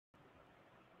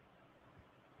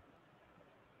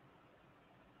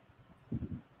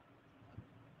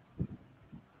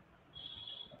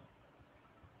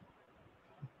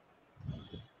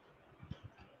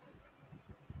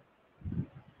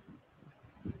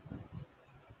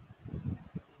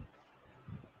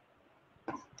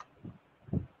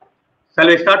Shall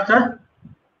we start, sir?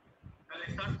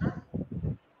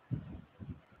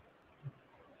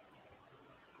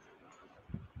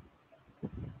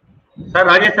 Sir,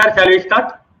 Rajesh, sir, shall we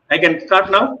start? I can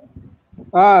start now.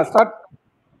 Start.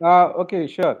 Okay,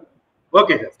 sure.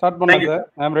 Okay, sir. Start, Thank you, sir.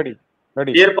 I am ready.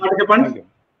 Dear participants,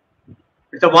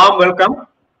 it's a warm welcome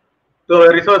to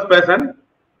our resource person,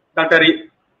 Dr.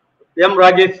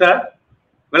 M.Rajesh, sir.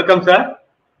 Welcome, sir.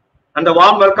 And a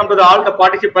warm welcome to all the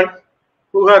participants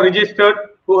who have registered,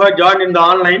 who have joined in the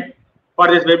online for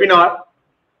this webinar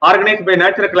organized by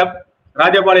Nature Club,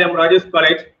 Rajapalayam, Rajus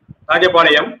College,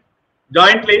 Rajapalayam,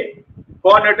 jointly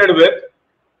coordinated with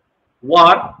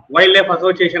WAR, Wildlife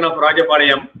Association of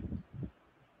Rajapalayam,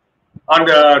 on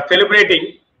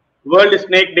celebrating World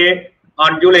Snake Day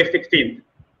on July 16th.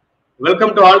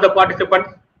 Welcome to all the participants.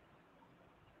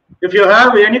 If you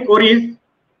have any queries,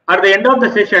 at the end of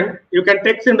the session, you can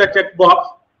text in the chat box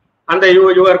and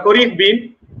your queries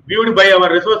being viewed by our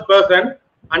resource person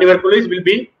and your queries will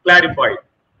be clarified.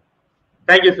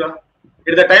 Thank you, sir.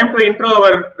 It is the time to intro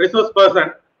our resource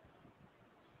person.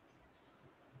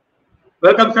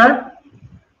 Welcome, sir.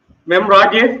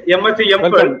 M.Rajesh, MSc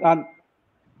M.Phil.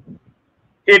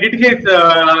 He did his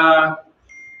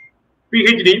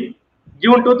PhD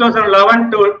June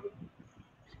 2011 to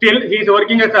still he is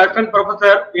working as assistant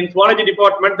professor in Zoology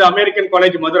department, the American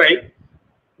College, Madurai.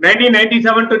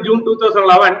 1997 to June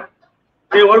 2011,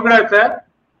 he worked as a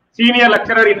senior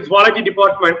lecturer in Zoology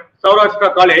department,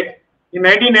 Saurashtra College. In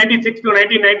 1996 to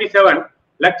 1997,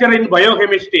 lecturer in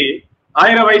biochemistry,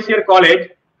 Ayurveda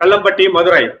College, Kalampatti,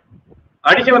 Madurai.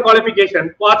 Additional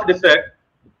qualification, past research,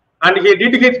 and he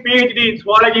did his PhD in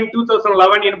Zoology in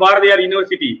 2011 in Bharatiyar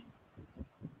University.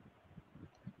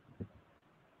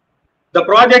 The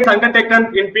project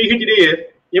undertaken in PhD is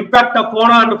impact of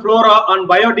fauna and flora on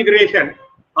biodegradation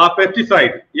of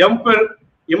pesticide, M.Phil,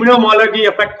 immunology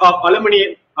effect of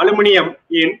aluminium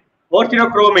in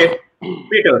orchidochromis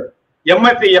features,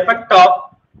 MSc, effect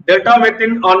of delta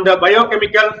methane on the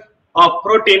biochemicals of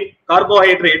protein,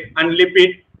 carbohydrate and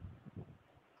lipid.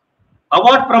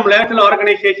 Award from National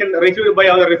Organization received by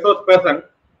our resource person.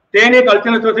 Thane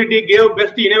Cultural Society gave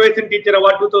Best Innovation Teacher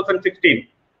Award 2016.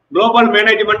 Global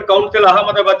Management Council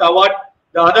Ahmedabad Award,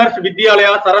 the Adarsh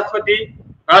Vidyalaya Saraswati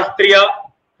Rastriya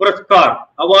Puraskar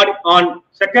Award on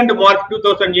 2nd March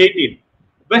 2018.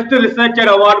 Best Researcher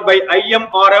Award by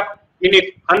IMRF in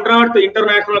its 100th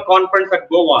International Conference at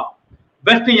Goa.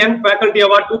 Best Young Faculty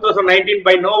Award 2019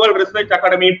 by Novel Research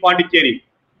Academy, Pondicherry.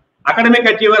 Academic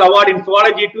Achiever Award in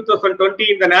Zoology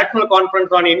 2020 in the National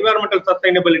Conference on Environmental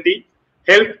Sustainability,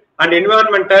 Health and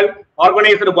Environmental,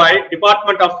 organized by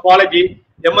Department of Zoology,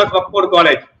 MS Vakpur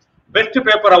College. Best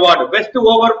Paper Award, Best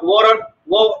Oral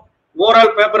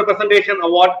Paper Presentation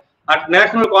Award at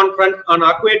National Conference on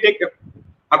Aquatic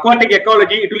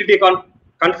Ecology, Utility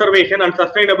Conservation and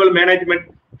Sustainable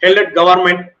Management, held at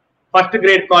Government First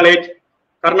Grade College,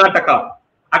 Karnataka.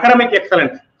 Academic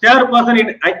Excellence, Chairperson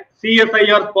in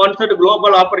CSIR sponsored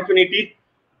Global Opportunities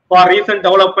for Recent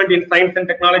Development in Science and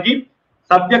Technology.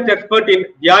 Subject Expert in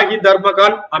Jagi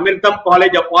Dharmakan, Amirtham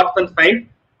College of Arts and Science,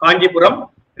 Kanjipuram.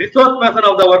 Resource Person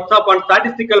of the Workshop on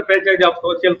Statistical Package of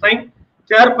Social Science.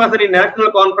 Chairperson in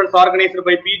National Conference organized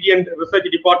by PG and Research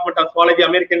Department of Zoology,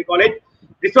 American College.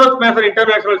 Resource Person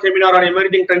International Seminar on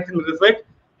Emerging Trends in Research,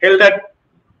 held at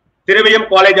Thiruvayam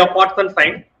College of Arts and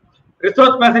Science.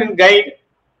 Resource Person in Guide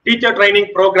Teacher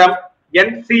Training Program,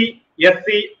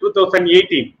 NCSC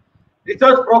 2018.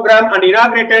 Research Program and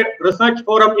Inaugurated Research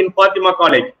Forum in Fatima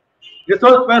College.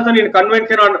 Resource Person in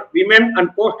Convention on Women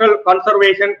and Coastal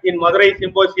Conservation in Madurai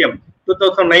Symposium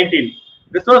 2019.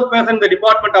 Resource Person in the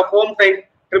Department of Home Science,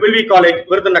 Tribhuvan College,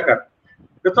 Virudhunagar.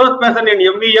 Resource Person in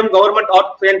MVM Government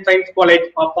Arts and Science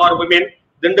College for Women,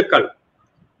 Dindigul.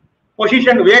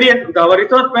 Position various, our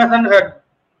resource person had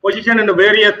position in the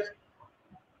various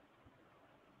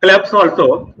clubs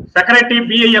also. Secretary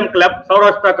BIM Club,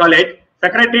 Saurashtra College.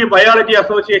 Secretary Biology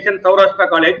Association, Saurashtra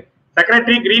College.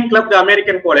 Secretary Green Club, the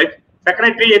American College.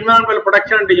 Secretary Environmental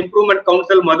Protection and Improvement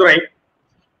Council, Madurai.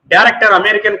 Director,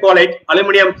 American College,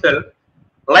 Aluminium Cell.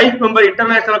 Life Member,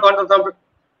 International Conference of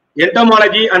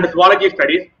Entomology and Zoology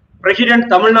Studies. President,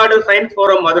 Tamilnadu Science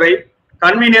Forum, Madurai.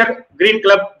 Convener, Green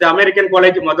Club, the American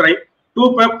College, Madurai.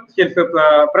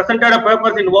 Presented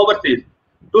papers in overseas.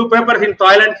 2 papers in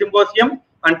Thailand Symposium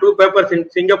and 2 papers in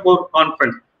Singapore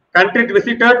Conference. Countries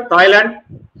visited Thailand,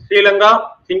 Sri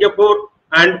Lanka, Singapore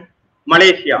and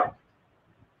Malaysia.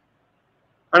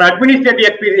 An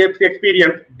administrative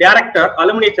experience, Director,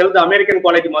 Alumni Cell, the American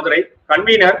College, Madurai.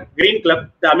 Convener, Green Club,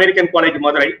 the American College,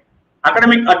 Madurai.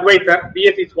 Academic Advisor,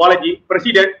 BSc Zoology.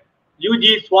 President,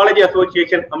 UG Zoology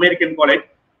Association, American College.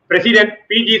 President,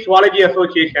 PG Zoology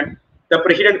Association, the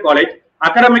President College,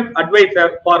 Academic Advisor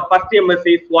for First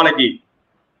MSc Zoology.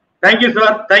 Thank you,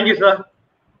 sir. Thank you, sir.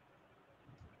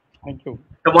 Thank you.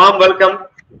 A warm welcome.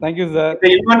 Thank you, sir. It's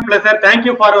an immense pleasure. Thank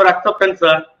you for your acceptance,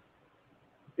 sir.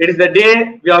 It is the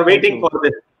day we are waiting for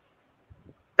this.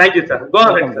 Thank you, sir. Go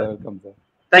ahead, sir. Welcome, sir.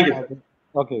 Thank you, sir.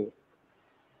 Okay.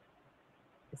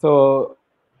 So,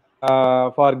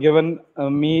 for giving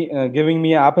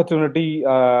me opportunity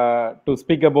to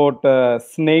speak about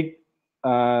snake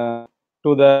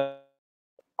to the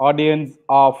audience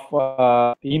of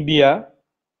India.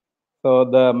 So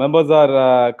the members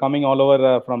are coming all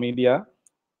over from India,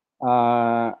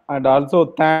 and also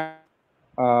thank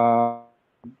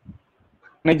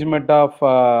management of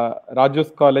Rajus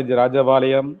College,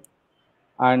 Rajapalayam,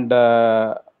 and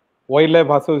Wildlife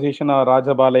Association of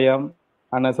Rajapalayam,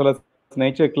 and as well as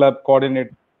Nature Club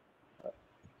coordinator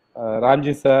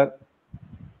Ramji sir,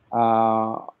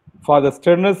 for the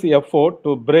strenuous effort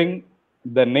to bring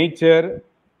the nature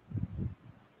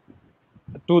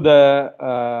to the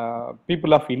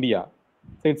people of India.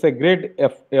 So it's a great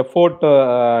effort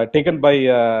taken by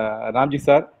Ramji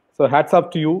sir. So hats off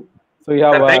to you. So you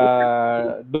have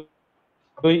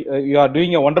you are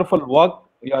doing a wonderful work.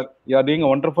 You are doing a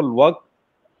wonderful work,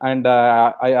 and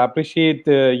I appreciate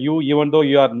you, even though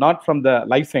you are not from the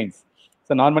life science.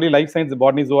 So normally life science,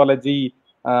 botany, zoology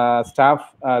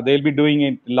staff, they'll be doing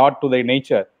it a lot to the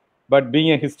nature. But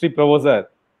being a history professor,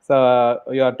 so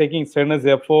you are taking strenuous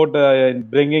effort in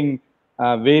bringing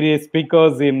various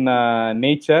speakers in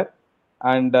nature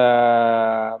and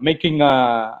making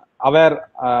aware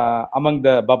among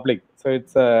the public. So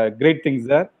it's a great thing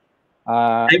there.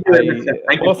 Thank you very much, sir.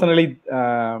 Thank personally,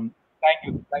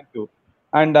 thank you.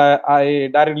 And I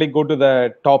directly go to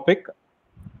the topic.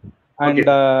 And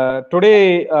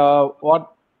today,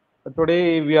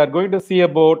 today we are going to see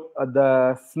about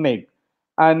the snake.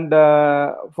 And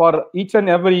for each and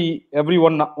every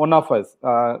one of us,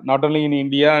 not only in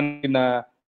India and in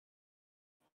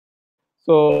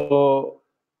so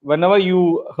whenever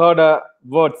you heard a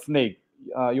word snake,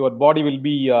 your body will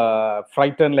be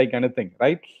frightened like anything,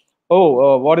 right?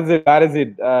 Oh, what is it? Where is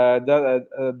it?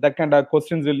 That kind of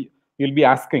questions you'll be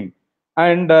asking,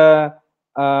 and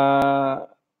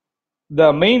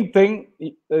the main thing,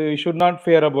 you should not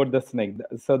fear about the snake.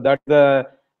 So that's the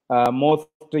most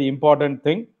important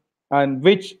thing, and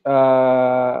which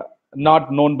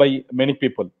not known by many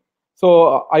people.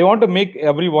 So I want to make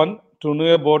everyone to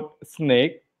know about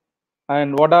snake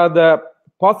and what are the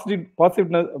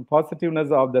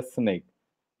positiveness of the snake.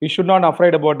 You should not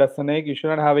afraid about the snake. You should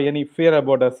not have any fear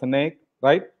about the snake,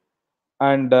 right?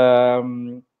 And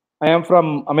I am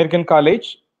from American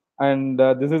College, and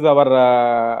this is our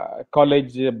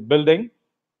college building,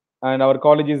 and our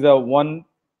college is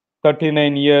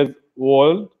 139 years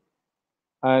old,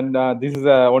 and this is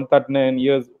a 139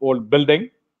 years old building,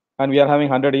 and we are having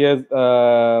 100 years,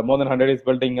 more than 100 years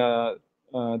building,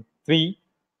 3,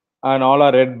 and all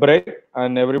are red brick,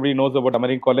 and everybody knows about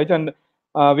American College. And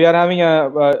we are having a,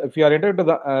 if you are entered to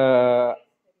the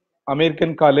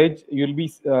American College, you'll be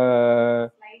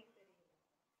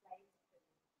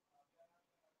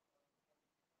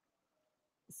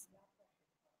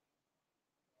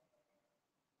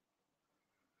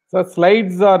so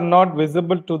slides are not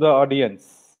visible to the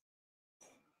audience.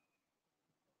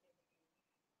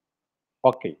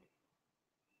 Okay.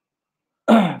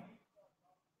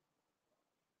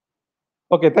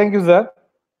 Okay, thank you, sir.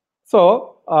 So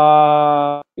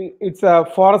it's a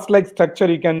forest-like structure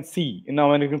you can see in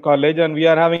our American College, and we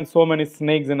are having so many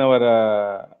snakes in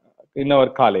our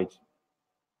college.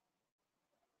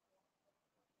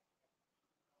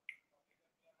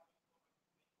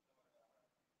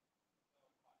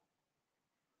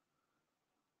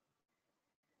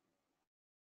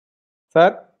 Sir?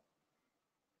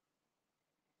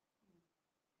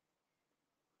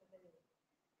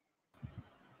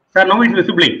 Sir, now it's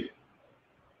visible.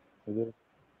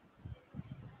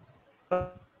 I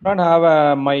don't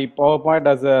have my PowerPoint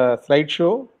as a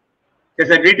slideshow. Yes,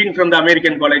 a greeting from the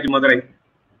American College, Madurai.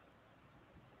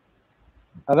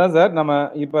 அதான் sir நம்ம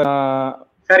இப்ப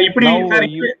sir இப்படி sir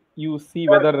you see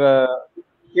whether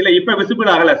இல்ல இப்ப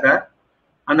visible ஆகல sir.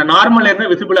 அந்த normal என்ன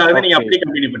visible ஆகுது, நீங்க அப்படியே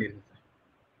கண்டினியூ பண்ணிருங்க sir.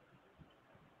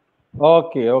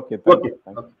 Okay, thank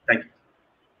you.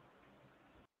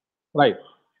 Right.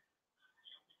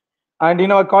 And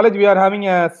in our college, we are having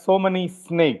so many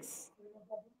snakes.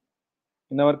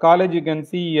 In our college, you can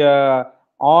see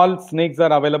all snakes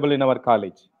are available in our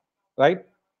college, right?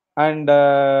 And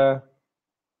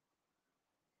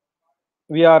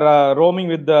we are roaming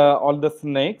with all the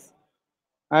snakes.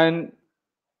 And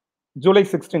July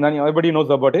 16, and everybody knows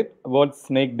about it, World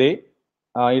Snake Day.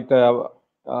 It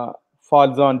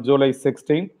falls on July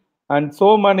 16, and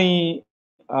so many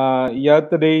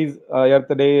Earth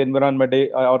Day, Environment Day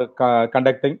are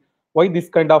conducting. Why this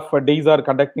kind of days are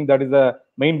conducting? That is the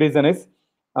main reason is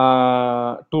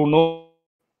to know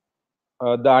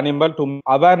the animal, to make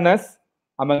awareness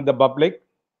among the public,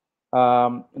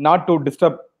 not to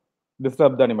disturb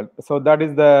the animal. So that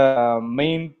is the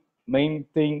main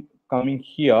thing coming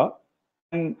here.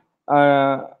 And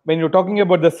when you're talking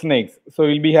about the snakes, so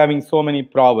you'll be having so many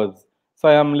proverbs. So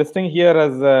I am listing here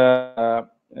as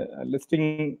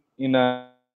listing in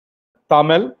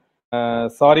Tamil.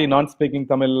 Sorry, non-speaking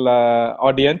Tamil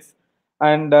audience.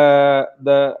 And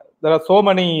there are so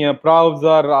many proverbs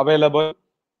are available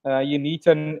in each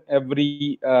and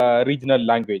every regional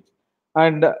language,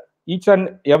 and each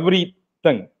and every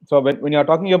thing. So when you are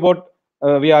talking about,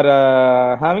 we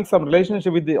are having some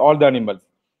relationship with all the animals.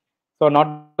 So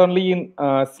not only in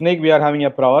snake we are having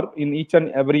a proverb in each and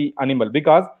every animal,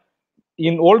 because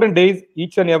in olden days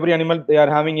each and every animal they are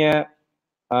having a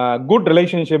good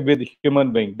relationship with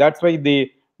human being. That's why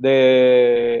they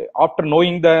after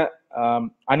knowing the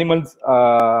animals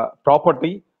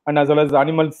property and as well as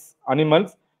animals,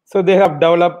 so they have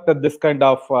developed this kind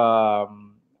of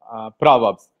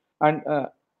proverbs. And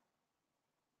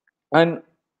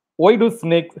why do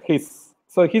snakes hiss?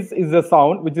 So hiss is a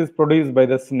sound which is produced by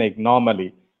the snake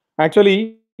normally.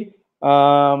 Actually,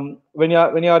 when you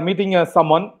are meeting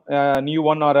someone, new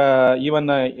one, or even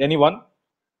anyone,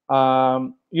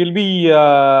 you'll be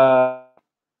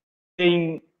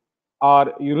saying,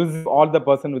 or you receive all the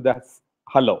person with a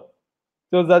hello.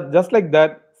 So that just like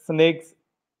that, snakes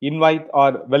invite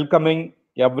or welcoming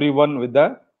everyone with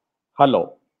the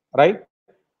hello, right?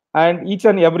 And each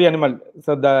and every animal.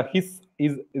 So the hiss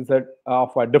is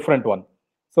of a different one.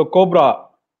 So cobra.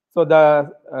 So the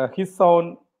hiss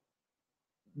sound,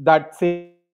 that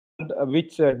same sound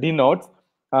which denotes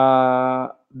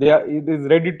it is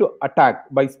ready to attack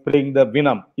by spraying the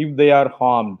venom if they are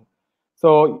harmed.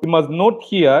 So you must note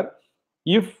here,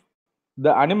 if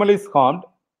the animal is harmed,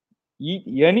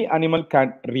 any animal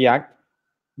can react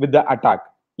with the attack.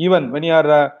 Even when you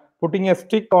are putting a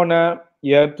stick on a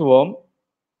earthworm,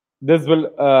 this will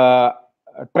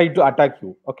try to attack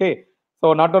you. Okay,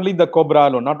 so not only the cobra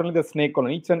alone, not only the snake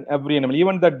alone, each and every animal,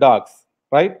 even the dogs,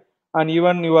 right? And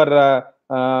even your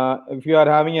if you are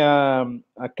having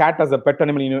a cat as a pet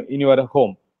animal in your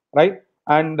home, right?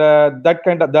 And that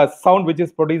kind of the sound which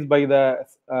is produced by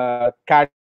the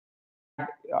cat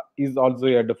is also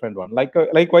a different one.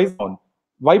 Likewise,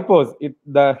 vipers,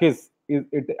 the hiss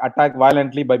it attack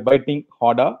violently by biting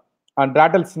harder, and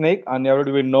rattlesnake, and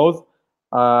everybody knows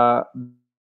the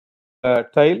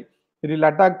tail, it will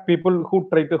attack people who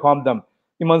try to harm them.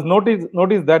 You must notice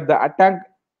that the attack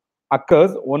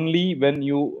occurs only when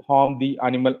you harm the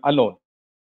animal alone.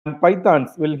 And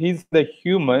pythons will hiss the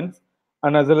humans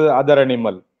and as well as other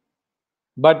animal.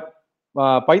 But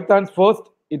pythons first,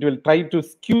 it will try to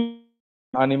skew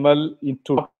animal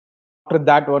into. After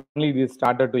that only they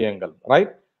started to angle,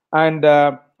 right? And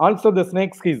also the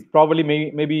snakes hiss probably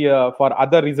maybe for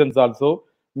other reasons also,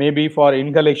 maybe for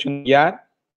inhalation of air,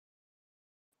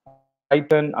 or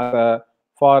python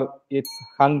for it's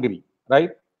hungry,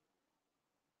 right?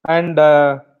 And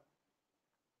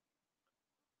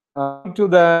coming to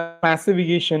the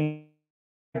classification,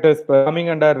 it is coming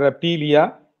under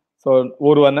reptilia. So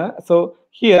Urvana. So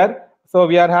here, so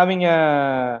we are having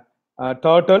a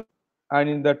turtle, and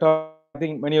in the turtle, I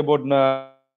think many about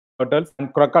turtles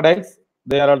and crocodiles.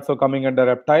 They are also coming under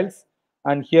reptiles.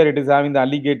 And here it is having the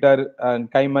alligator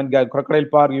and caiman. Crocodile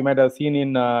park you might have seen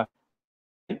in Madurai.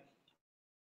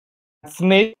 And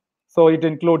snake. So it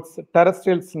includes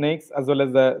terrestrial snakes as well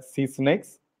as the sea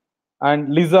snakes.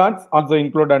 And lizards also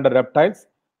include under reptiles.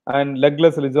 And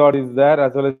legless lizard is there,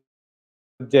 as well as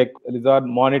lizard,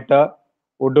 monitor,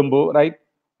 udumbu, right?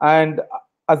 And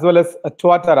as well as a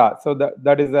tuatara. So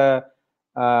that is a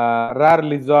rare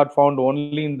lizard found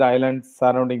only in the islands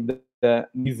surrounding the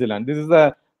New Zealand. This is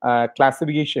the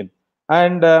classification.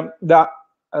 And the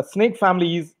snake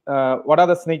family is, what are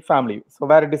the snake family? So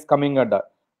where it is coming under?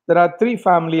 There are three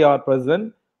family are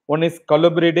present. One is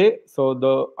Colubridae, so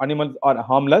the animals are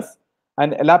harmless,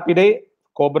 and Elapidae,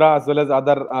 cobra as well as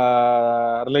other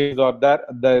relatives are there,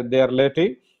 they are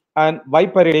relative, and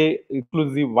Viperidae,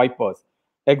 inclusive vipers.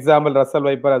 Example, Russell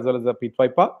viper as well as the pit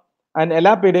viper, and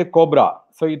Elapidae cobra.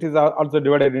 So it is also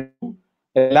divided into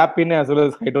Elapine as well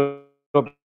as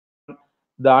Hydropion.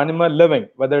 The animal living,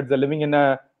 whether it's living in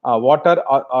a water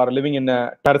or living in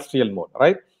a terrestrial mode,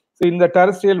 right? So in the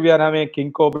terrestrial, we are having a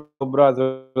king cobra as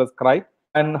well as kite,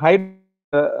 and hide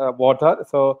water.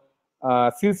 So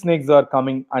sea snakes are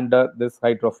coming under this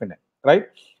hydrophyne, right?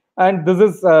 And this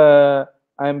is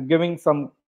I'm giving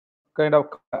some kind of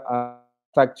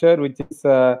structure, which is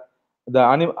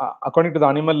according to the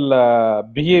animal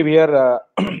behavior.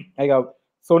 I have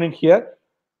shown it here.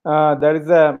 There is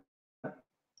a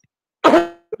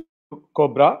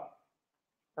cobra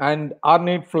and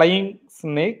ornate flying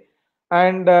snake.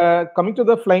 And coming to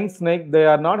the flying snake, they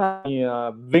are not having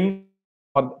wings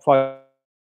for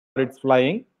its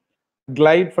flying. It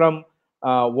glide from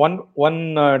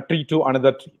one tree to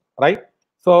another tree, right?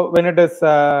 So when it is,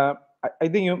 I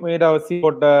think you made have seen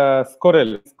about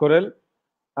squirrel,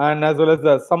 and as well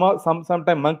as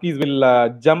sometimes monkeys will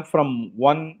jump from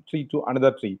one tree to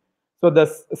another tree. So the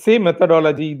same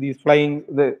methodology, these flying,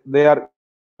 they are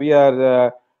we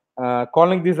are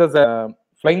calling this as a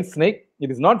flying snake. It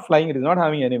is not flying, it is not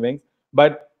having any wings,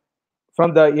 but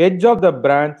from the edge of the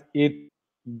branch, it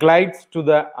glides to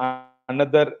the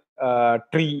another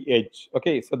tree edge.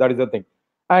 Okay, so that is the thing.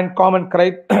 And common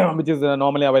kite, which is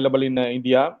normally available in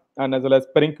India, and as well as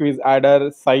Perinquis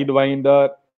adder, sidewinder,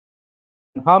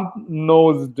 and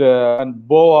hump-nosed and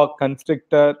boa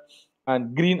constrictor,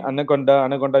 and green anaconda.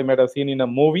 Anaconda you might have seen in a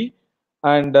movie,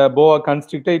 and boa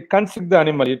constrictor. It constricts the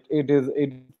animal.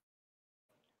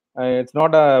 It's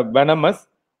not a venomous,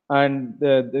 and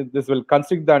this will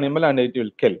constrict the animal and it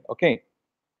will kill. Okay,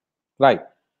 right.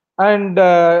 And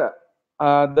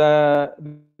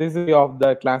this is of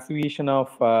the classification of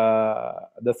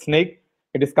the snake.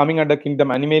 It is coming under kingdom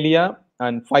Animalia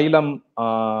and phylum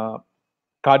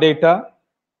Chordata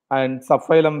and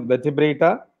subphylum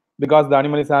Vertebrata, because the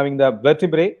animal is having the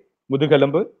vertebrae,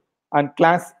 Mudugalambu, and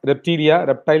class Reptilia,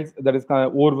 reptiles, that is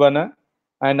Urvana,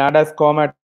 and Adas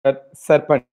Comat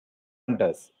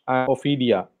Serpenters, and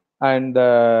Ophidia. And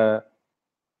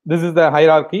this is the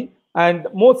hierarchy. And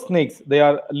most snakes, they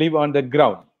are live on the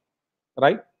ground,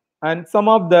 right? And some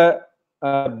of the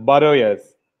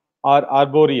burrowers are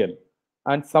arboreal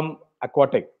and some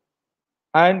aquatic.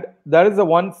 And there is a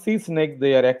one sea snake,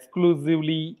 they are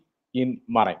exclusively in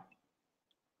marine.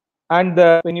 And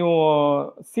when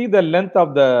you see the length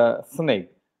of the snake,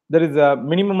 there is a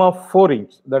minimum of 4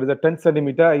 inch. That is a 10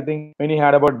 centimeter. I think when you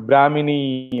had about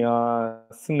Brahmini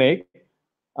snake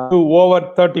to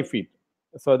over 30 feet.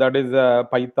 So that is a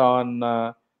python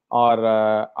or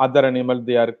other animal.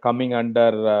 They are coming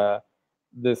under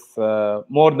this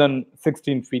more than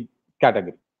 16 feet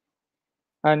category.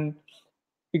 And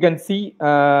you can see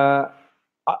I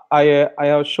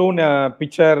have shown a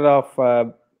picture of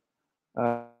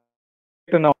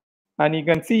and you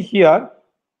can see here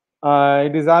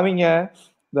it is having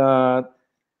the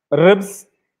ribs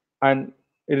and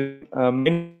it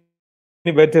many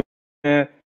vertebrae.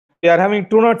 We are having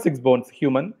 206 bones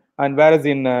human, and whereas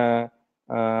in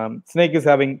snake is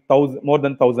having more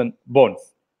than 1,000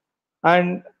 bones.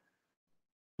 And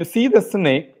you see the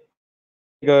snake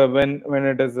when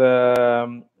it is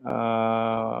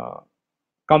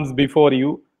comes before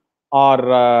you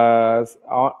or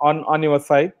on your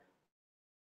side,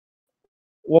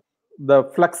 the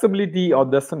flexibility of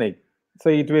the snake. So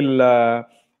it will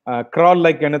crawl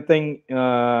like anything,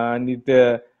 and it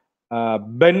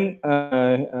bend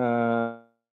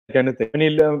like anything.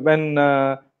 When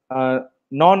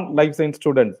non-life science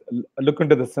students look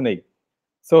into the snake,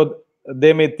 so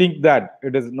they may think that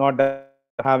it is not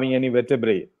having any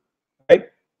vertebrae, right?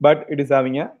 But it is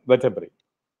having a vertebrae.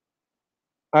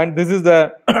 And this is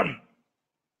the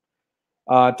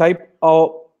type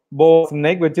of boa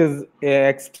snake, which is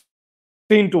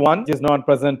extinct one, which is not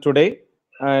present today.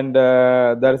 And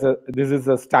this is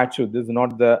a statue. This is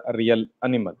not the real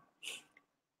animal.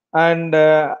 And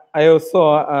I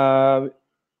also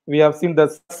we have seen the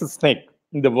snake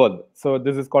in the world. So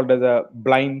this is called as a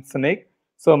blind snake.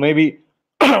 So maybe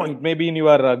it may be in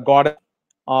your garden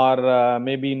or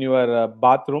maybe in your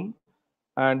bathroom.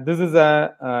 And this is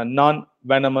a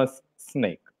non-venomous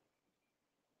snake.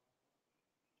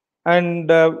 And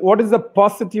what is the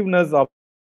positiveness of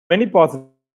many positive?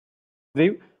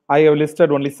 I have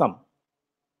listed only some.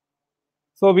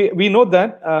 So we know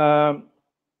that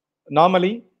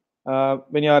normally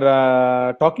when you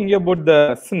are talking about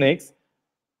the snakes,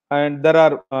 and there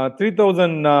are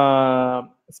 3,000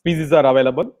 species are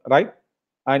available, right?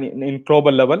 And in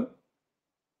global level.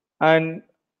 And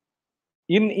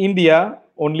in India,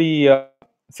 only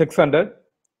 600.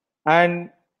 And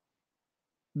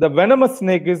the venomous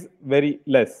snake is very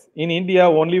less. In India,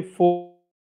 only 4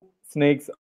 snakes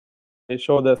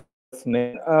show the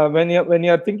snake. When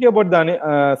you are thinking about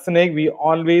the snake, we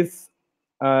always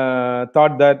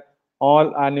thought that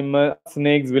all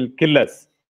snakes will kill us.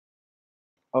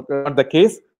 Okay, not the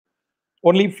case.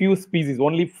 Only few species,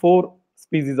 only 4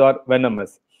 species are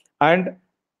venomous, and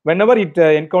whenever it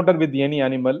encounter with any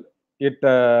animal, it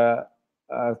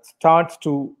starts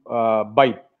to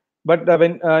bite. But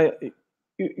when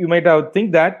you might have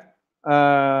think that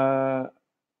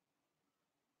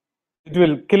it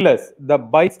will kill us. The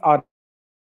bites are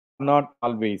not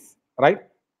always right.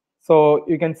 So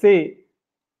you can say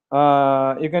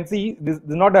you can see this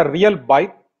is not a real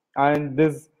bite, and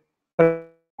this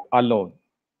alone.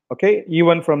 Okay,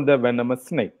 even from the venomous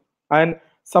snake. And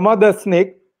some other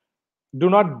snake do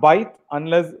not bite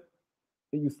unless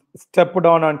you step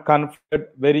down and confront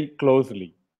very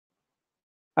closely.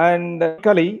 And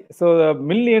so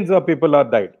millions of people are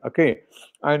died. Okay,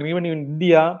 and even in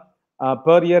India,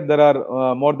 per year there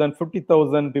are more than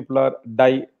 50,000 people are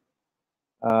die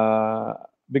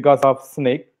because of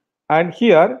snake. And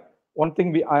here, one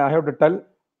thing I have to tell,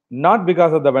 not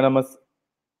because of the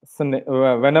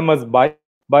venomous bite,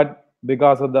 but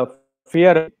because of the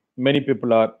fear, many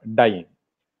people are dying.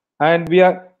 And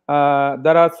there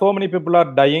are so many people are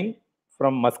dying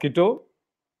from mosquito,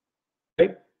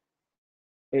 right?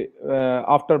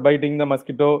 After biting the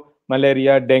mosquito,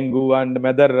 malaria, dengue, and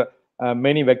other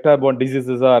many vector-borne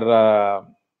diseases are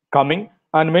coming,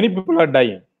 and many people are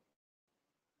dying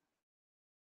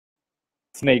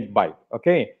snake bite.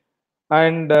 Okay,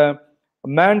 and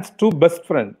man's two best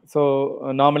friends.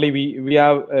 So normally we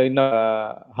have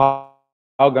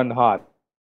hog and horse.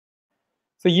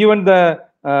 So even the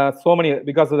so many,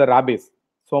 because of the rabies,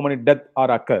 so many deaths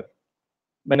are occur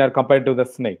when are compared to the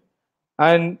snake.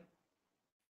 And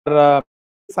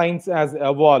science has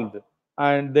evolved,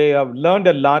 and they have learned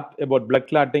a lot about blood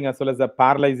clotting as well as the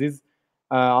paralysis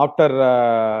after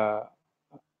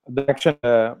the action,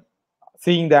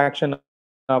 seeing the action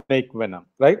of snake venom,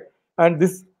 right? And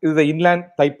this is the inland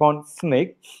typhon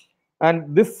snake,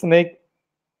 and this snake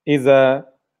is a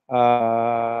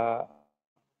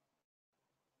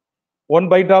one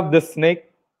bite of this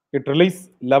snake, it releases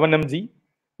 11 mg,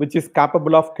 which is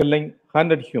capable of killing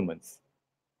 100 humans,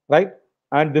 right?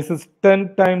 And this is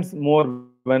 10 times more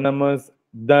venomous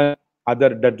than other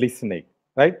deadly snake,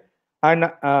 right?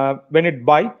 And when it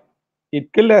bites,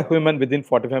 it kills a human within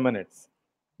 45 minutes.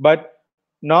 But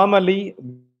normally,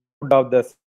 of the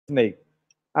snake,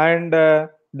 and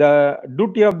the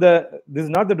duty of this is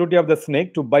not the duty of the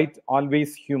snake to bite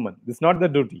always human. This is not the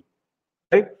duty,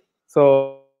 right?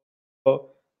 So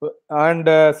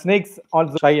and snakes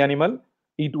also shy animal.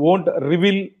 It won't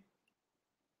reveal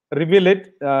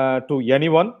it to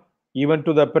anyone, even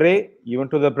to the prey, even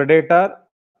to the predator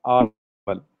or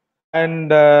animal.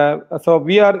 And so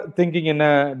we are thinking in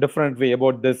a different way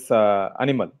about this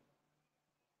animal.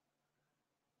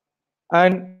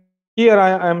 And here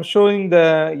I am showing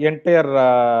the entire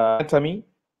anatomy.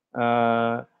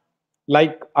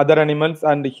 Like other animals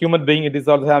and human being, it is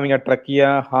also having a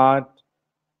trachea, heart,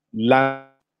 lung.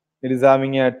 It is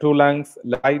having two lungs,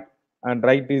 right and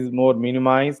right is more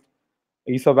minimized.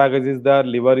 Esophagus is there,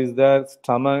 liver is there,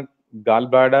 stomach,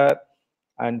 gallbladder,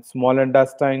 and small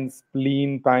intestine,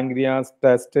 spleen, pancreas,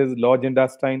 testes, large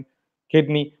intestine,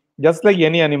 kidney. Just like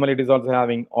any animal, it is also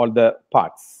having all the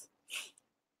parts.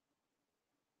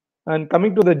 And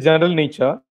coming to the general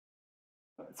nature,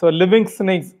 so living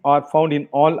snakes are found in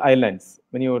all islands.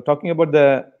 When you are talking about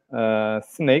the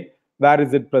snake, where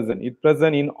is it present? It's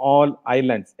present in all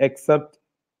islands except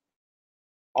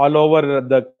all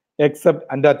over except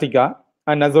Antarctica,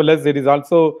 and as well as it is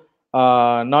also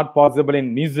not possible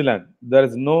in New Zealand. There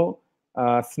is no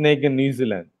snake in New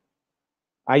Zealand.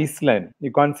 Iceland,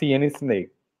 you can't see any snake.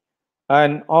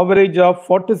 An average of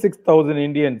 46,000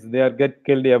 Indians get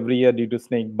killed every year due to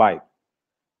snake bite.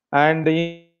 And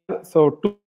so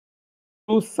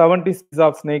 270 species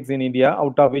of snakes in India,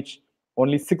 out of which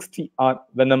only 60 are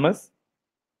venomous.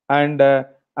 And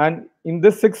in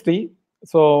this 60,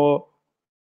 so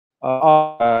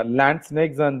are land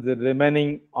snakes, and the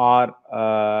remaining are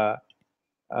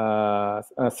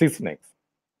sea snakes.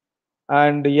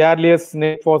 And the earliest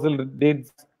snake fossil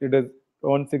dates, it is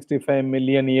 165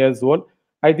 million years old.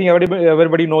 I think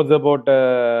everybody knows about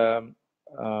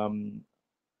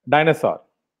dinosaur.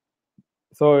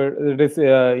 So it is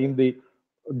in the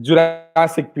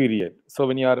Jurassic period. So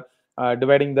when you are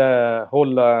dividing the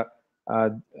whole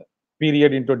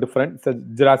period into different, so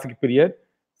Jurassic period.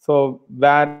 So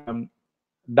where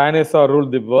dinosaur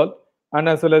ruled the world, and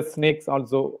as well as snakes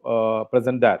also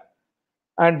present there.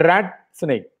 And rat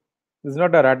snake. This is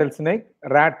not a rattlesnake.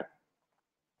 Rat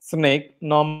snake,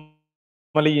 normally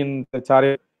in the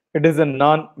chariot, it is a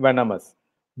non-venomous.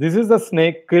 This is the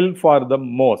snake killed for the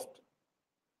most.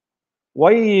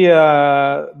 Why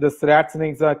this rat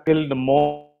snakes are killed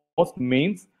most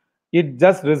means it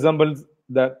just resembles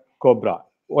the cobra.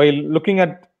 while looking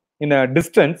at in a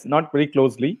distance, not very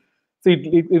closely, so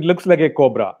it looks like a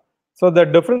cobra. So the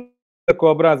difference between the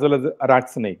cobra as well as a rat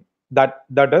snake, that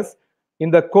is,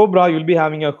 in the cobra you'll be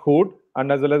having a hood,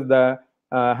 and as well as the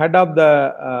head of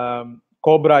the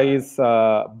cobra is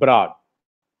broad.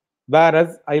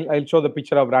 Whereas I'll show the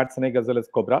picture of rat snake as well as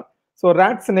cobra. So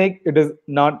rat snake, it is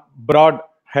not broad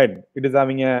head. It is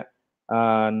having a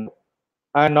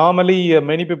and normally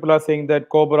many people are saying that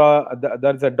cobra,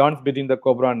 there's a dance between the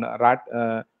cobra and rat.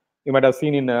 You might have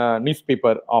seen in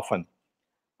newspaper often.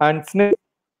 And snake,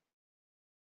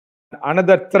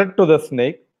 another threat to the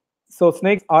snake. So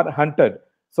snakes are hunted.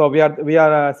 So we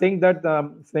are saying that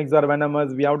snakes are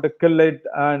venomous. We have to kill it,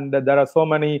 and there are so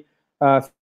many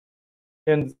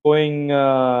going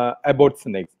about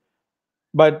snakes.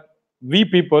 But we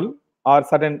people or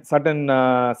certain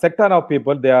sector of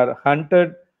people, they are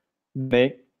hunted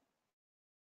snake.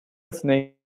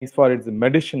 Snakes for its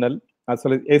medicinal as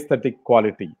well as aesthetic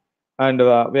quality, and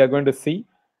we are going to see.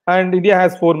 And India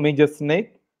has 4 major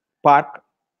snake park.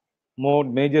 More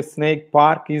major snake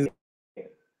park is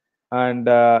and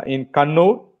in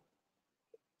Kannur,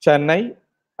 Chennai,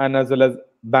 and as well as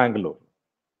Bangalore.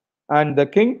 And the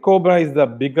king cobra is the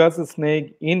biggest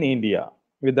snake in India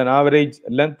with an average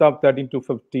length of 13 to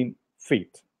 15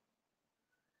 feet.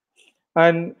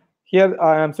 And here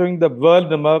I am showing the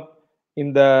world map.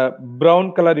 In the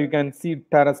brown color, you can see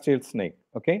terrestrial snake.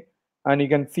 Okay, and you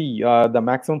can see the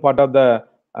maximum part of the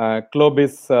globe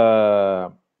is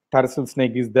terrestrial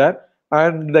snake is there,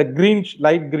 and the green,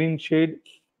 light green shade,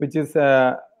 which is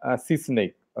a sea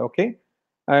snake. Okay,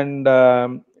 and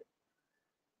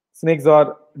snakes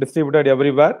are distributed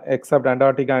everywhere except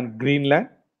Antarctica and Greenland.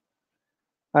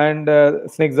 And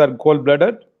snakes are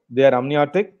cold-blooded. They are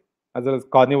amniotic as well as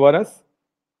carnivorous.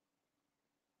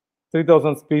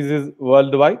 3,000 species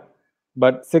worldwide,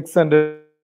 but 600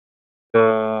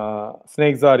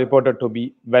 snakes are reported to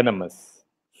be venomous.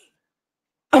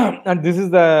 And this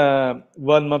is the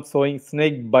world map showing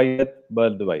snake bite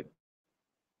worldwide.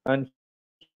 And you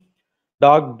can see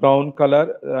dark brown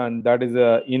color, and that is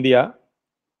India.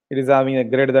 It is having a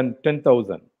greater than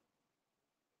 10,000.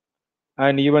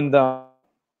 And even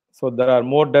so there are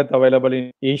more death available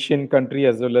in Asian country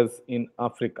as well as in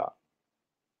Africa.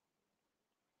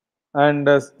 And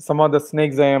some of the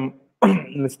snakes I am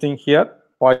listing here,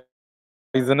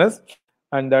 poisonous,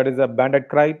 and that is a banded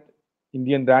kite,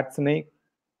 Indian rat snake,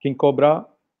 king cobra,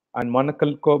 and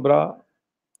monocle cobra,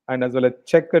 and as well as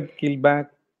checkered keelback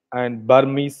and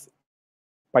Burmese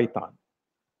python.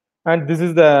 And this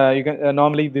is the, you can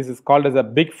normally this is called as a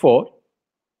big four.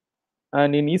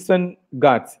 And in Eastern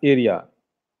Ghats area,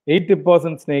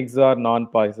 80% snakes are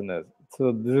non-poisonous.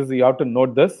 So this is, you have to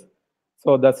note this.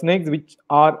 So the snakes which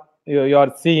are you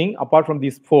are seeing apart from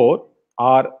these 4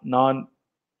 are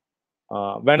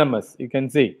non-venomous. You can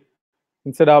see,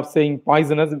 instead of saying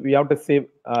poisonous, we have to say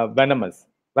venomous,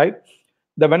 right?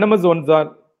 The venomous ones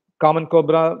are common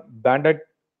cobra, banded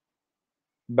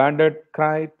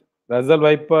kite, Russell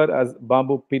viper as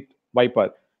bamboo pit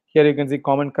viper. Here you can see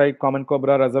common kite, common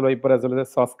cobra, Russell viper as well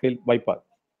as soft scale viper.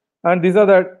 And these are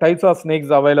the types of snakes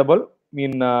available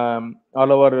in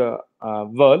all over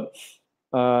world.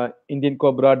 Indian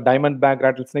cobra, diamondback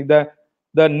rattlesnake.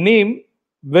 The name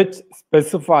which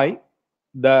specify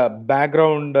the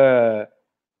background of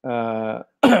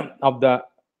the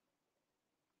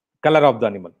color of the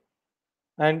animal,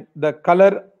 and the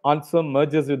color also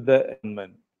merges with the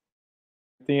environment.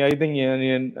 I think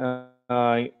in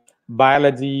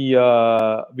biology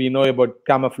we know about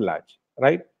camouflage,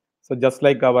 right? So just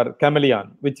like our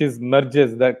chameleon, which is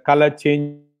merges, the color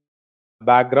change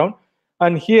background,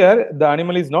 and here the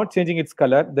animal is not changing its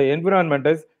color, the environment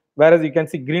is. Whereas you can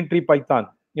see green tree python,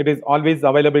 it is always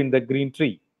available in the green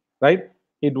tree, right?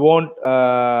 It won't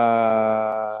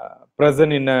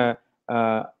present in a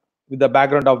with the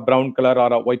background of brown color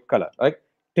or a white color, right?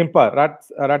 Timper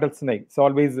rattlesnake, it's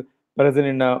always present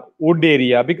in a wood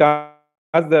area because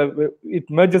it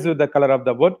merges with the color of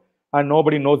the wood and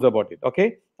nobody knows about it.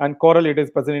 Okay, and coral, it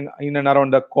is present in and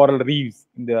around the coral reefs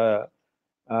in the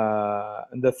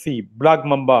sea. Black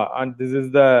mamba, and this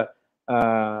is the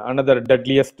another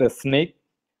deadliest snake,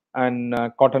 and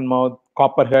cottonmouth,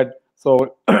 copperhead.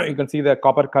 So you can see the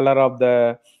copper color of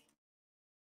the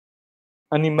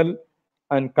animal,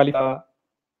 and calica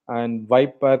and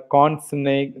viper, corn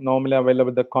snake, normally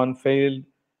available the cornfield,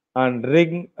 and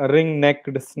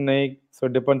ring-necked snake. So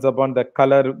it depends upon the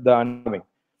color the animal.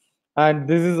 And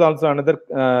this is also another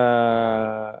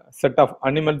set of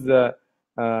animals,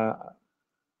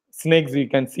 snakes you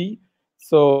can see.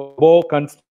 So boa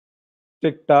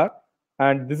constrictor,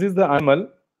 and this is the animal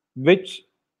which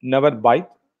never bite.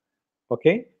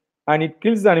 okay, and it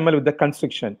kills the animal with the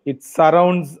constriction. It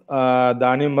surrounds the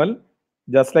animal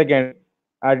just like an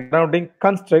and surrounding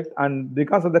constrict, and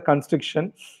because of the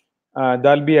constriction,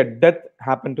 there will be a death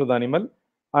happen to the animal,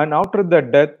 and after the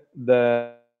death,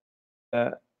 the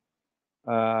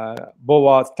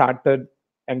boa started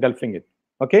engulfing it.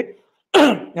 Okay,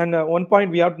 and one point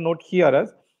we have to note here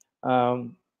is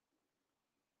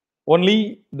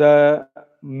only the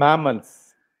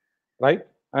mammals, right,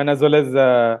 and as well as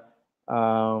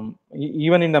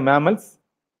even in the mammals,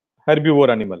 herbivore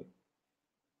animal,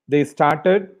 they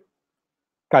started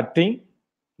cutting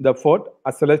the food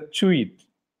as well as chew it,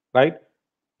 right?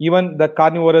 Even the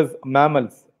carnivorous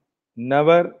mammals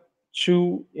never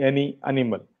chew any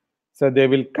animal. So they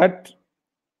will cut,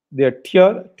 they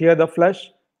tear the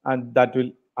flesh, and that will,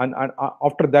 and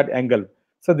after that engulf.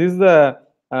 So this is the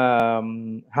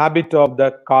habit of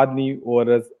the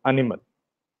carnivorous animal.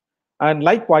 And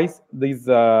likewise, this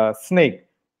snake,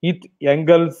 it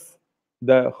engulfs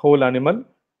the whole animal,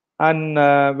 and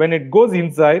when it goes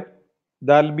inside,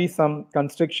 there will be some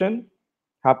constriction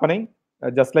happening,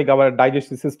 just like our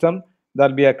digestive system. There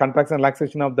will be a contraction and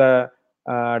relaxation of the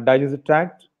digestive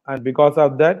tract, and because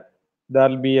of that, there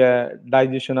will be a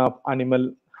digestion of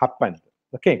animal happen.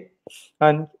 Okay,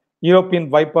 and European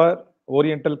viper,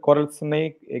 Oriental coral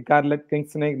snake, Scarlet king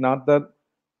snake, northern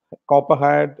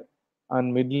copperhead,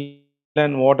 and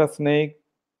Midland water snake,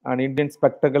 and Indian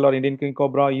spectacle or Indian king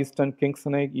cobra, Eastern king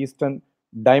snake, Eastern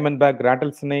diamondback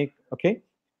rattlesnake, okay,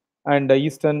 and the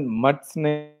Eastern mud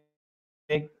snake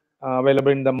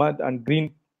available in the mud, and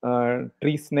green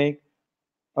tree snake,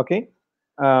 okay.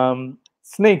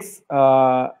 Snakes,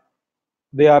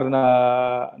 they are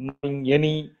not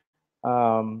having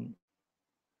um,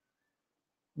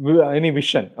 any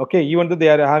vision, okay, even though they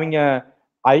are having a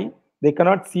eye, they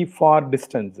cannot see far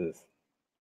distances,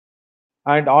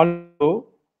 and also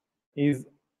is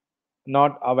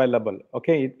not available,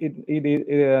 okay.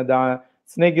 The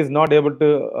snake is not able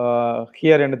to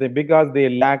hear anything because they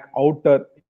lack outer hearing,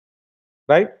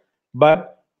 right?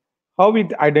 But how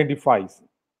it identifies,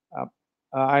 uh,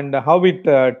 and how it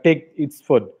take its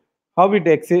food, how it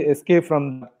escape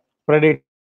from the predator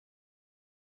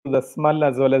through the smell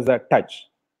as well as the touch.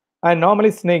 And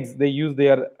normally snakes, they use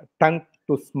their tongue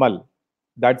to smell.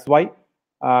 That's why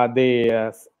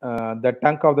the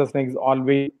tongue of the snake is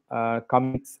always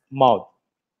coming its mouth,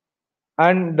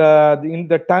 and in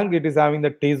the tongue it is having the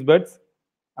taste buds,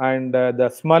 and the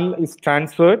smell is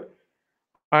transferred,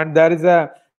 and there is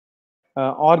a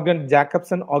organ,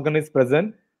 Jacobson organ is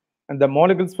present, and the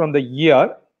molecules from the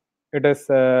ear, it is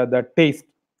the taste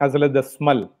as well as the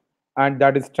smell, and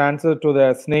that is transferred to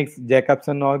the snake's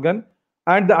Jacobson organ,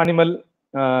 and the animal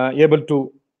able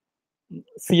to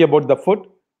see about the food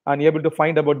and able to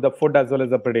find about the food as well as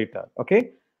the predator,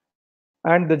 okay.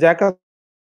 And the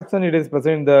Jacobson, it is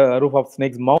present in the roof of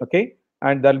snake's mouth, okay,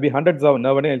 and there will be hundreds of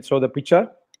nerve endings. I'll show the picture,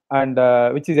 and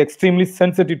which is extremely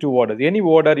sensitive to odor. Any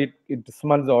odor, it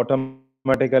smells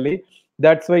automatically.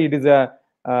 That's why it is a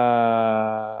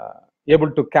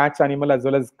able to catch animal as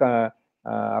well as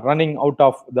running out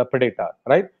of the predator,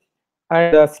 right?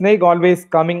 And the snake always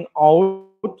coming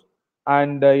out,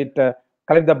 and it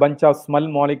collect the bunch of smell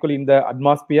molecule in the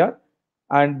atmosphere,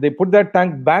 and they put their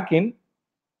tank back in,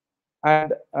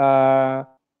 and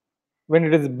when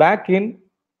it is back in,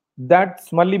 that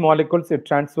smelly molecules it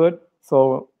transferred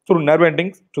so through nerve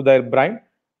endings to their brain,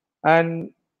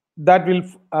 and that will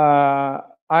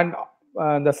and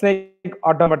the snake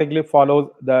automatically follows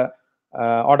the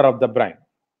order of the brain,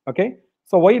 okay.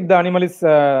 So why the animal is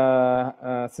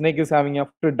snake is having a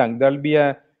split tongue, there will be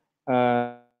a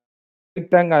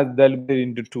split tongue as there will be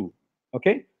into two,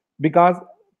 okay, because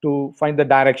to find the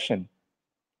direction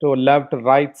to left,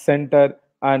 right, center,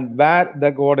 and where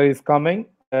the order is coming.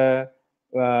 If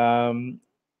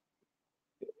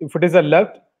it is a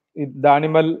left, the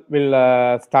animal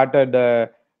will started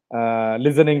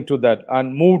listening to that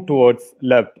and move towards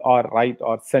left or right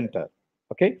or center.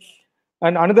 Okay.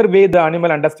 And another way the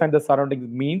animal understands the surroundings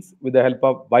means with the help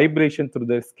of vibration through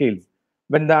the scales.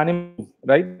 When the animal moves,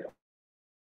 right,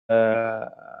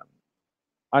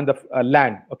 on the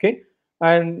land, okay,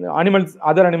 and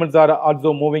other animals are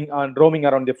also moving and roaming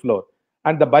around the floor,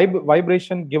 and the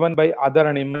vibration given by other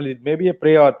animal, it may be a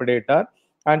prey or predator,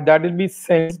 and that will be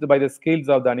sensed by the scales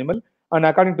of the animal, and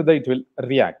according to that it will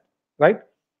react, right?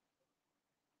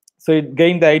 So it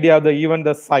gained the idea of the even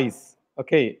the size,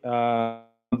 okay,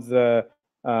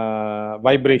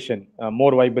 vibration,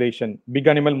 more vibration, big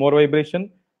animal more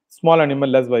vibration, small animal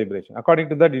less vibration. According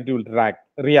to that it will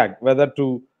react whether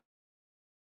to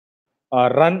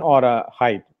run or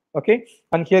hide, okay.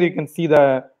 And here you can see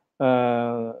the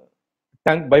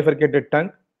tongue, bifurcated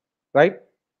tongue, right?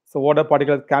 So water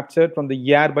particles captured from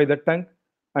the air by the tongue,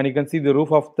 and you can see the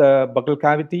roof of the buccal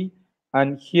cavity.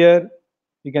 And here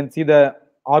you can see the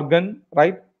organ,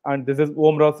 right? And this is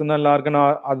vomeronasal organ,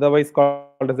 or otherwise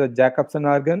called as a Jacobson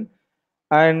organ.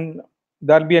 And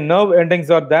there'll be a nerve endings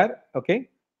are there, okay?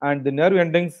 And the nerve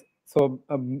endings, so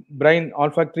brain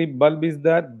olfactory bulb is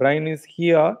there, brain is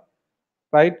here,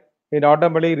 right? It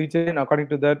automatically reaches in, according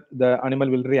to that the animal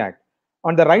will react.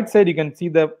 On the right side you can see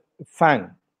the fang,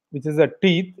 which is a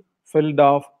teeth filled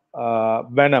of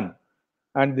venom,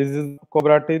 and this is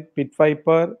cobra teeth, pit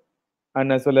viper,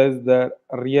 and as well as the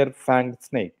rear fanged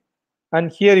snake.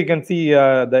 And here you can see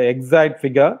the exact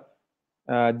figure,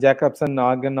 Jacobson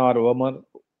organ or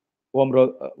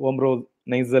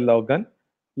nasal organ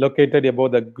located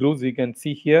above the grooves, you can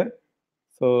see here.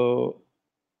 So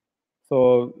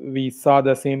we saw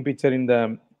the same picture in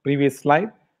the previous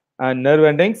slide, and nerve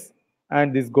endings,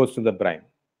 and this goes to the brain.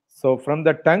 So from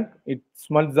the tongue, it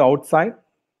smells the outside,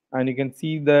 and you can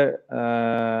see the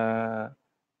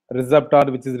receptor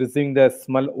which is receiving the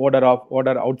smell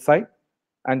odor outside,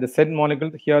 and the scent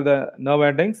molecule here the nerve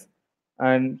endings,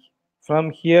 and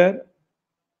from here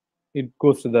it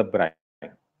goes to the brain.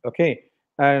 Okay,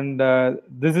 and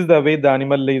this is the way the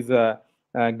animal is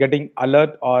getting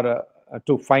alert or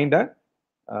to find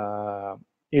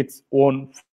its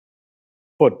own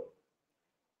food.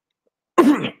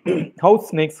 How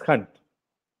snakes hunt,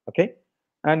 okay?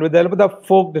 And with the help of the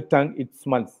forked tongue, it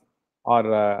smells or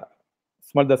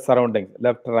smell the surroundings,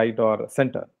 left, right, or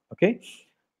center, okay?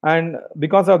 And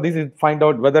because of this, it find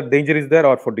out whether danger is there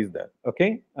or food is there,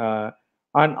 okay? And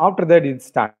after that, it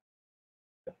start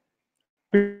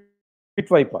pit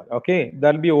viper, okay?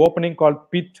 There'll be an opening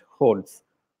called pit holes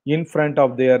in front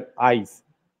of their eyes.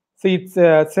 So it's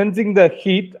sensing the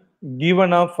heat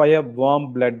given off by a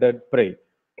warm-blooded prey.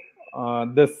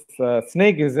 This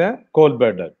snake is a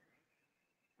cold-blooded,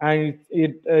 and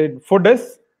food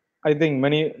is, I think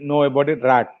many know about it,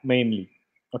 rat mainly.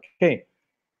 Okay,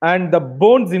 and the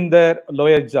bones in their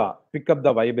lower jaw pick up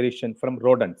the vibration from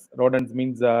rodents. Rodents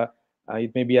means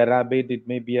it may be a rabbit, it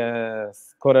may be a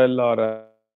squirrel or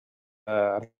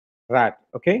a rat.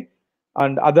 Okay,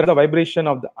 and other the vibration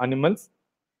of the animals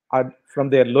are from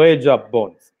their lower jaw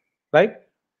bones, right?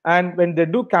 And when they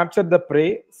do capture the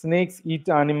prey, snakes eat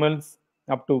animals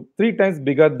up to 3 times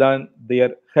bigger than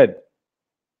their head.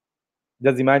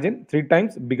 Just imagine 3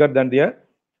 times bigger than their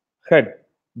head,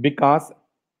 because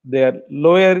their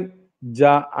lower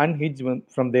jaw unhinged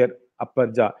from their upper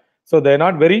jaw. So they're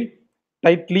not very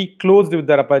tightly closed with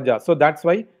their upper jaw. So that's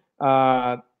why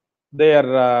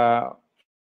their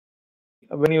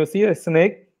when you see a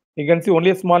snake, you can see only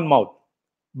a small mouth.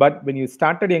 But when you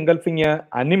started engulfing a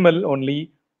animal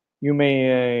only, you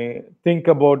may think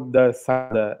about the size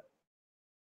of the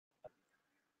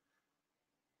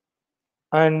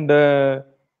animal. And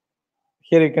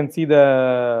here you can see the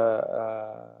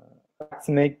rat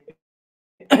snake,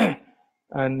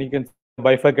 and you can see the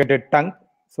bifurcated tongue.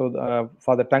 So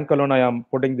for the tongue alone, I am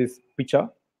putting this picture.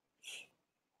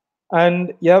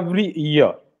 And every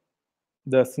year,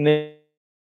 the snakes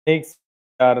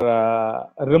they are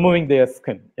removing their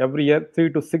skin. Every year,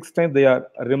 3 to 6 times they are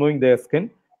removing their skin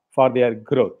for their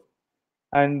growth.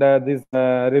 And this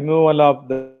removal of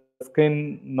the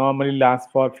skin normally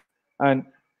lasts for few days. And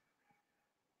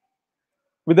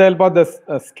with the help of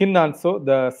the skin also,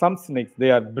 some snakes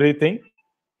they are breathing,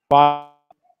 passing,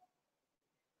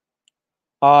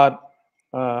 or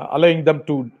allowing them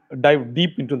to dive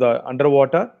deep into the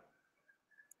underwater.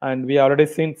 And we already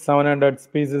seen 700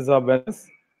 species of venomous,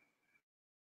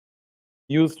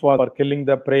 used for killing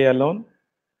the prey alone.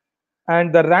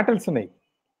 And the rattlesnake,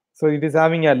 so it is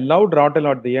having a loud rattle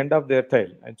at the end of their tail.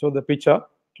 And so the picture,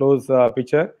 close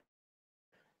picture,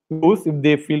 use if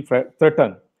they feel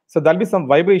threatened. So there'll be some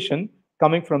vibration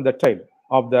coming from the tail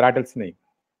of the rattlesnake.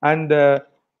 And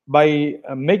by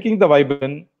making the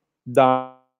vibration,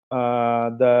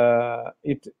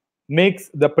 it makes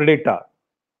the predator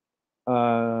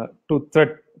to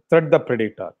threat the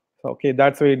predator. So, okay,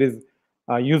 that's why it is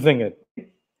using it.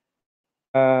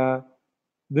 And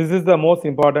this is the most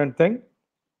important thing.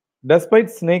 Despite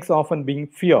snakes often being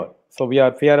feared, so we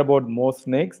are fear about most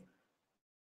snakes,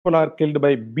 many people are killed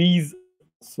by bees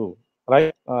also,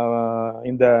 right?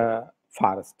 In the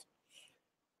forest.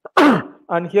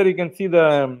 And here you can see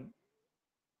the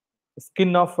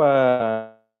skin of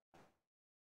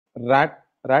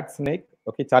rat snake,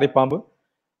 okay, charipambu,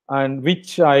 and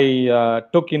which I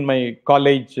took in my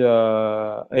college.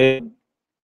 Okay,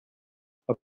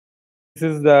 this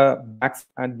is the back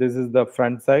and this is the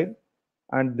front side,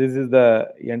 and this is the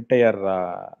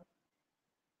entire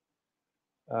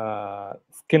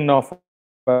skin of a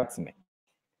rat snake.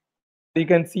 You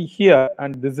can see here,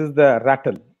 and this is the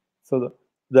rattle. So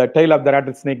the tail of the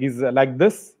rattlesnake is like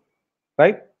this,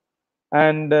 right?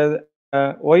 And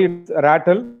why it's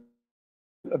rattle?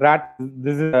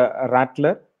 This is a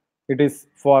rattler. It is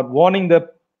for warning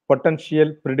the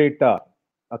potential predator.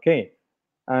 Okay,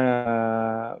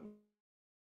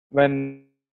 when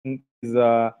is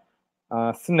a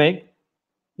snake,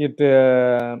 it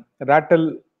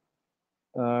rattle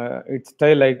its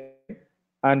tail like,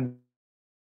 and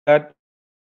that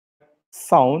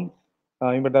sound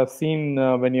you might have seen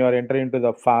when you are entering into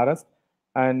the forest,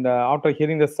 and after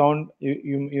hearing the sound,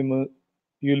 you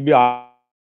will be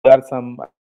there some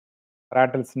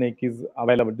rattlesnake is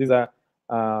available. This is a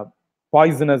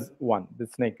poisonous one. The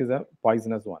snake is a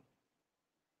poisonous one.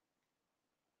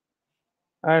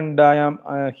 And I am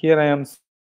here. I am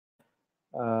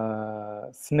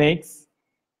snakes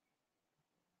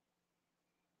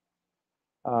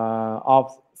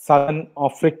of southern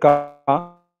Africa.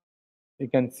 You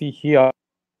can see here.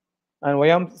 And why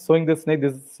I'm showing this snake?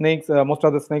 These snakes, most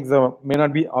of the snakes may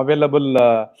not be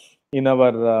available in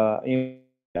our in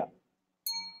India.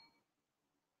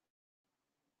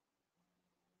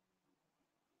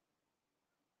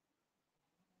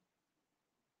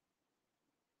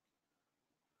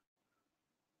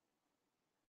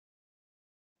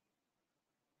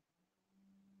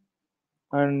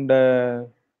 And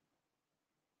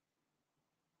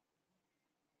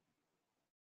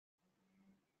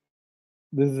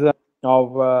this is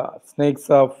of snakes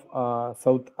of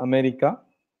South America.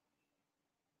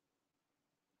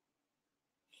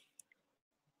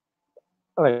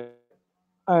 Right.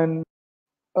 And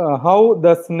how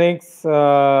the snakes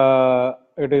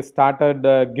it is started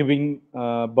giving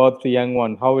birth to young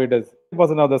one? How it is?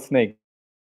 30% of the snake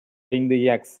laying the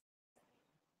eggs.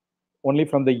 Only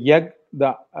from the egg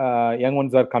the young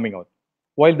ones are coming out,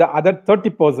 while the other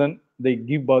 30% they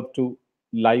give birth to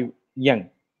live young.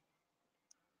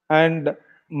 And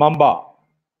mamba,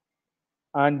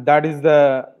 and that is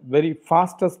the very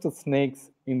fastest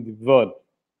snakes in the world,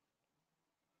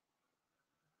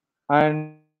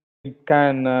 and it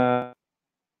can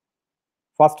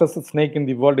fastest snake in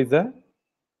the world is a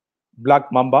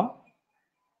black mamba.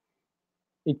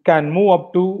 It can move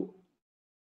up to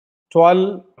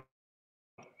 12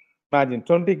 imagine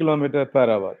 20 kilometers per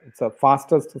hour. It's the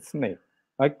fastest snake,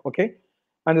 like okay.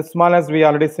 And the smallest we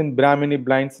already seen Brahmini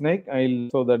blind snake. I'll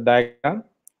show the diagram.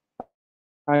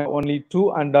 And only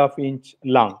 2.5 inch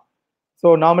long.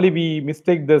 So normally we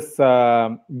mistake this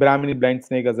Brahmini blind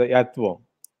snake as a earthworm.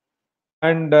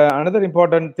 And another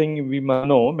important thing we must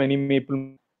know, many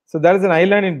people. So there is an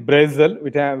island in Brazil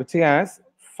which has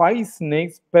 5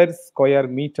 snakes per square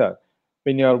meter.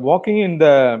 When you are walking in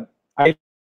the island,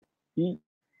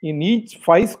 in each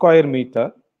 5 square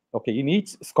meter, okay, in each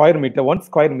square meter, 1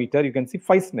 square meter, you can see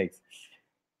 5 snakes.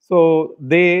 So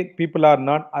people are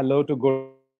not allowed to go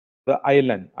to the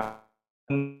island.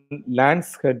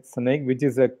 Lance head snake, which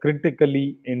is a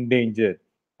critically endangered,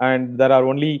 and there are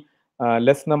only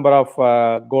less number of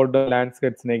golden lance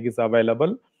head snake is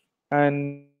available,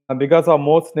 and because of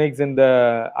more snakes in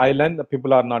the island, the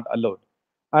people are not allowed.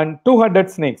 And two-headed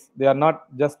snakes, they are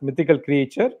not just mythical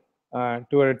creature.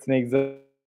 Two-headed snakes are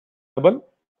available,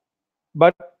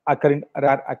 but occur in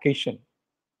rare occasion,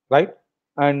 right?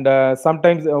 And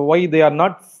sometimes why they are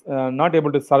not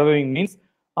able to surviving means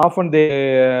often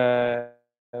they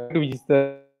which is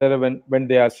when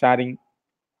they are sharing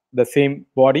the same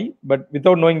body, but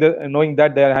without knowing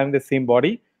that they are having the same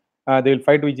body, they will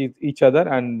fight with each other,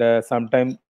 and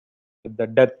sometimes the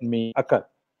death may occur.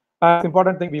 It's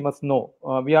important thing we must know.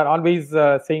 We are always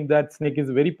saying that snake is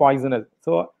very poisonous.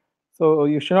 So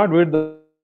you should not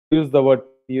use the word.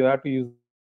 You have to use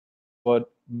the word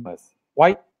venomous.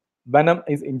 Why? Venom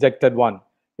is injected one.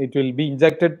 It will be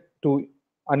injected to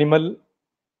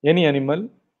any animal,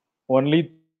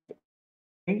 only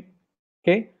thing.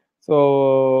 Okay.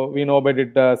 So we know about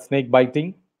it, snake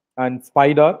biting and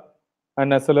spider,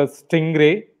 and as well as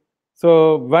stingray.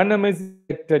 So venom is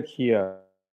injected here,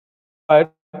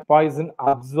 but poison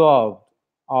absorbed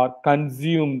or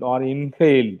consumed or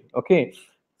inhaled. Okay.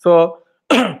 So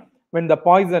when the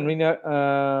poison, when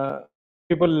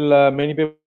many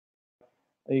people,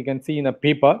 you can see in a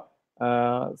paper,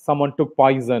 someone took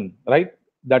poison, right?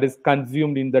 That is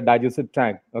consumed in the digestive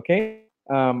tract. Okay.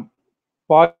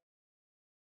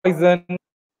 Poison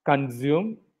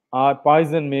consumed or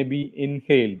poison may be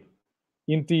inhaled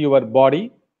into your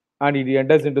body, and it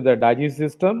enters into the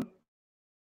digestive system,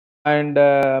 and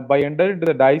by entering into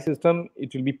the digestive system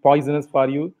it will be poisonous for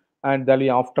you, and then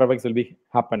after effects will be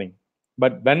happening.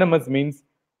 But venomous means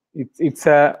it's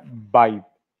a bite.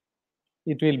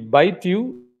 it will bite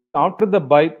you. After the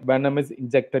bite, venom is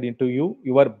injected into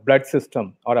your blood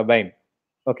system or a vein.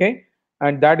 Okay,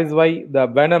 and that is why the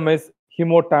venom is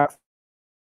hemotoxic.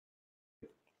 It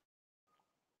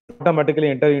will automatically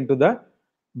enter into the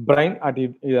brain. At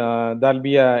it, there'll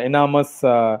be a enormous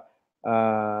uh,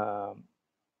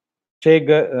 shake,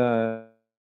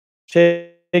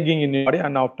 shaking in your body,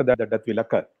 and after that, the death will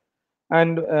occur.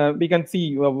 And we can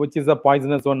see which is a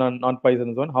poisonous one and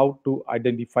non-poisonous one, how to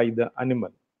identify the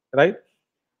animal, right?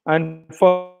 And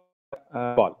first we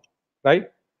have eyeball,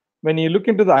 right? When you look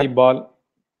into the eyeball,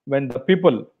 when the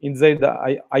people inside the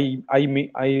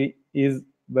eye is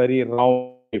very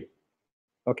round shape,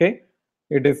 okay,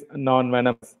 it is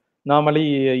non-venomous.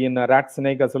 Normally in a rat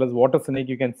snake as well as water snake,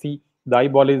 you can see the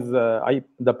eyeball is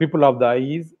the pupil of the eye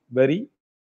is very round.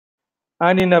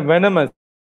 And in a venomous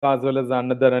as well as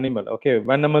another animal, okay,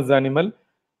 venomous animal,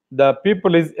 the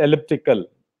pupil is elliptical,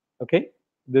 okay,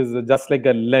 this is just like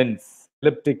a lens,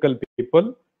 elliptical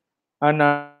pupil. And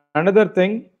another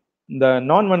thing, the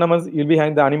non-venomous, you'll be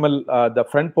having the animal, the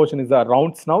front portion is a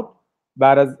round snout,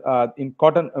 whereas in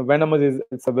cotton, venomous is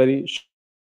it's a very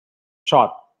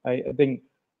short. I think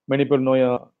many people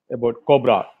know about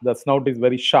cobra. The snout is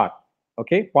very short,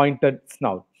 okay, pointed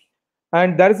snout.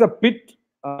 And there is a pit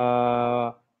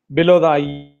below the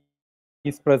eye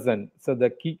is present. So the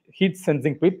heat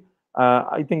sensing pit.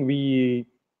 I think we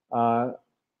uh,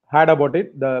 heard about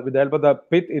it. With the help of the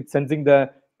pit, it's sensing the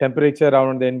temperature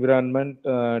around the environment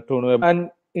to know.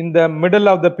 And in the middle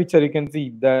of the picture, you can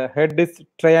see the head is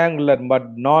triangular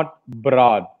but not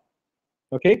broad.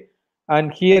 Okay,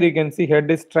 and here you can see head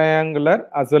is triangular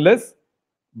as well as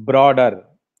broader,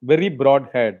 very broad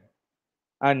head,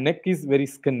 and neck is very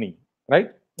skinny,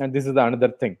 right? And this is the another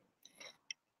thing.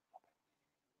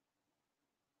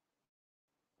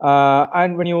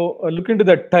 And when you look into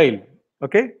the tail,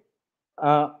 okay,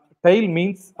 tail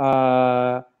means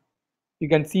you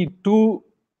can see two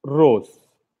rows,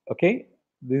 okay.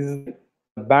 This is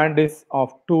the band is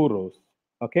of two rows,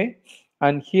 okay.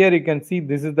 And here you can see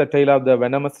this is the tail of the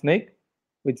venomous snake,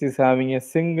 which is having a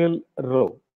single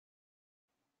row,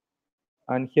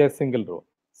 and here single row.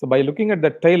 So by looking at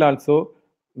the tail also,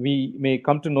 we may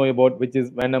come to know about which is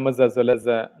venomous as well as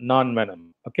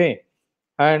non-venom, okay.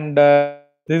 And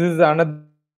this is another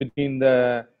difference between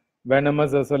the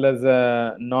venomous as well as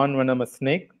non-venomous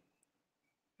snake.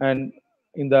 And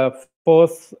in the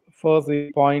first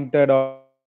is pointed or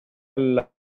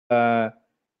cylindrical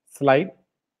slide,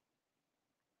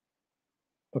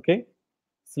 okay.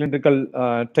 Cylindrical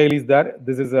tail is there.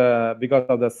 This is because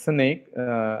of the snake.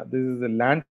 This is the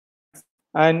land snake.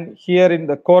 And here in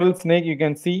the coral snake, you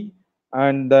can see,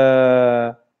 and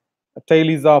the tail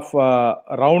is of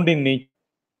round in nature.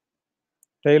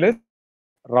 Tail is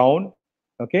round,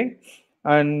 okay.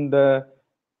 And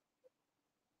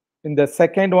in the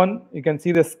second one, you can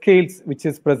see the scales which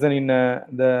is present in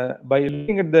by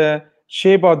looking at the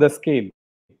shape of the scale,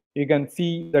 you can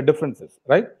see the differences,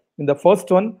 right? In the first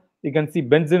one, you can see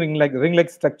benzene ring-like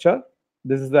structure.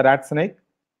 This is the rat snake.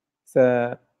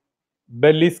 It's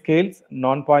belly scales,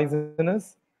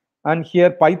 non-poisonous. And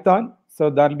here python. So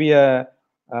there'll be a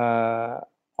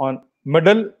on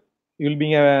middle, you'll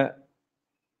be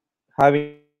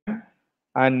having a band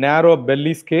and narrow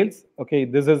belly scales. Okay,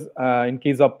 this is in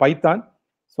case of python.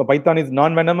 So python is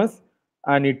non-venomous,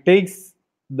 and it takes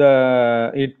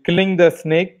it killing the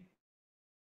snake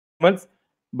animals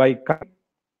by cutting,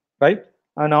 right?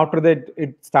 And after that,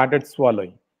 it started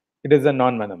swallowing. It is a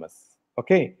non-venomous.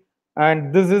 Okay,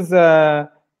 and this is a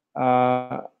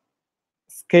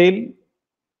scale.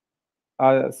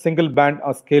 A single band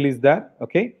or scale is there.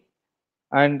 Okay,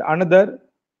 and another.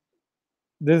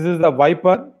 This is a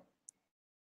viper.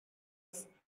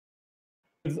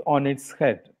 Scales on its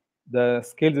head. The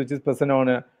scales which is present on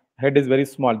a head is very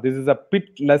small. This is a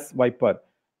pitless viper.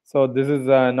 So this is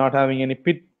not having any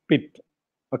pit.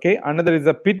 Okay. Another is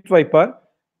a pit viper,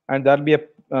 and there will be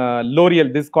a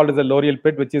loreal. This is called as a loreal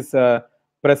pit, which is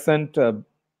present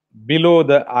below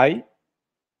the eye.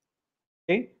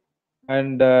 Okay.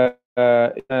 And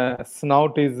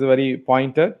snout is very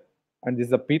pointed, and this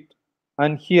is a pit.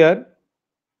 And here,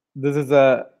 this is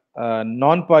a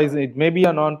non-poison. It may be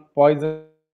a non-poison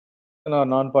or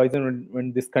non-poison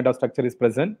when this kind of structure is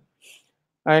present.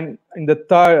 And in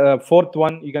the fourth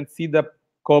one, you can see the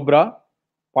cobra,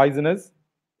 poisonous,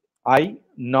 eye,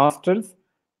 nostrils,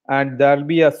 and there will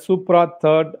be a supra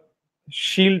third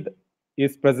shield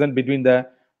is present between the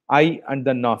eye and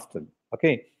the nostril.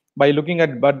 Okay, by looking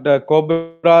at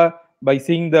cobra, by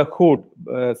seeing the hood,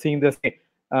 seeing the snake,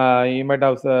 you might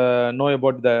have know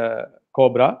about the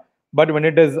cobra. But when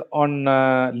it is on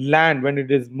land, when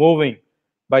it is moving,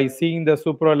 By seeing the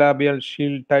supralabial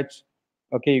shield touch,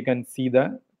 okay, you can see the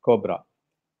cobra.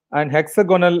 And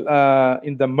hexagonal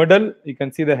in the middle, you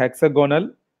can see the hexagonal.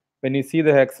 When you see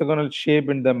the hexagonal shape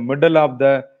in the middle of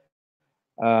the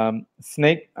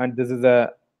snake, and this is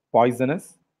a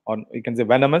poisonous, or you can say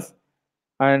venomous,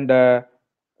 and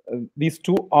these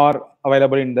two are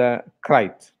available in the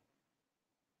crite.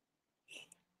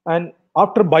 And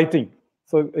after biting,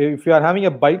 so if you are having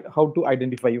a bite, how to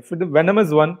identify? If the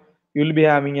venomous one, you will be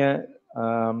having a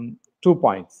 2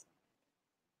 points.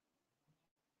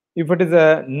 If it is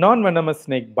a non-venomous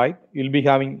snake bite, you'll be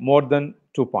having more than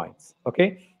 2 points. Okay,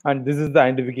 and this is the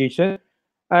identification.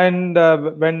 And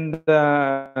when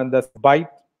the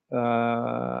bite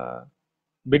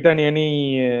bitten any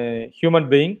human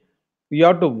being, you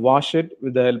have to wash it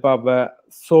with the help of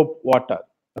soap water.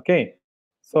 Okay,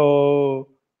 so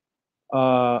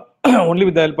only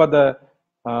with the help of the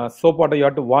soap water you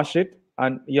have to wash it,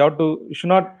 and you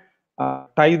should not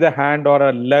tie the hand or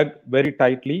a leg very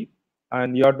tightly,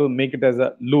 and you have to make it as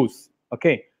a loose.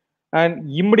 Okay, and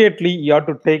immediately you have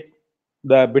to take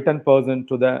the bitten person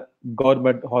to the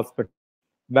government hospital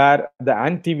where the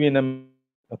anti-venom is available.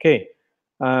 Okay,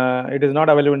 it is not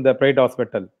available in the private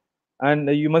hospital, and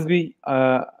you must be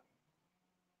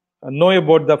know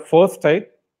about the first aid.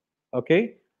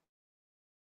 Okay,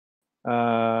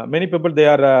 many people, they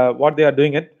are what they are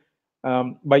doing it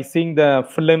by seeing the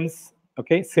films.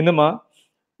 Okay, cinema,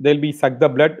 they'll be suck the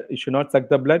blood. You should not suck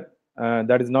the blood.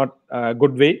 That is not a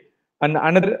good way. And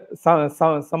another,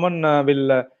 someone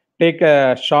will take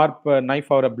a sharp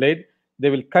knife or a blade. They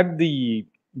will cut the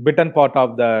bitten part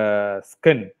of the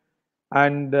skin.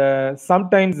 And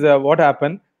sometimes what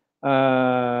happen,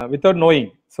 without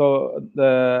knowing, so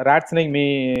the rat snake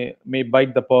may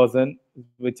bite the person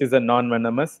which is a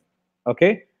non-venomous.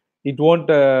 Okay, it won't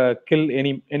kill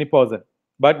any person,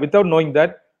 but without knowing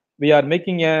that, we are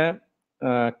making a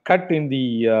cut in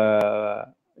the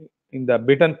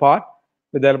bitten part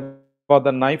with the help of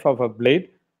the knife of a blade.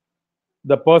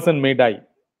 The person may die.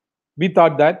 We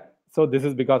thought that, so this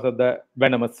is because of the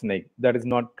venomous snake. That is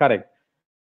not correct.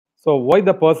 So why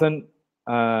the person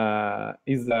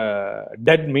is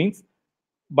dead means,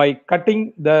 by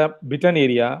cutting the bitten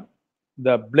area,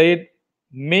 the blade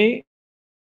may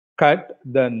cut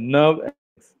the nerve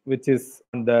endings, which is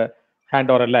on the hand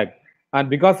or a leg. And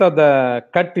because of the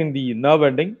cut in the nerve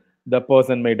ending, the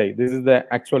person may die. This is the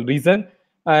actual reason.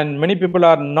 And many people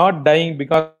are not dying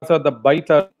because of the bite,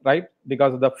 right?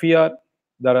 Because of the fear.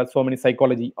 There are so many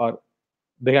psychology are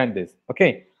behind this.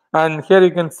 Okay. And here you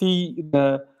can see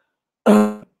the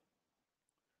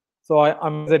so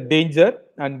I'm as a danger,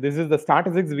 and this is the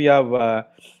statistics we have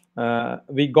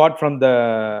we got from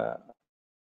the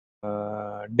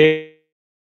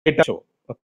data show.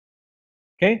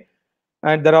 Okay,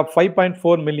 and there are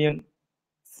 5.4 million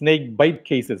snake bite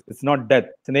cases. It's not death,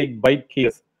 snake bite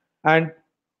cases, and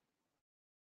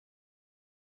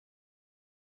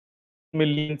 2.8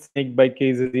 million snake bite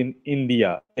cases in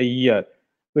India a year,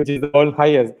 which is the world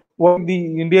highest. What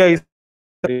the India is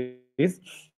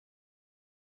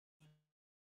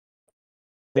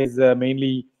is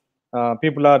mainly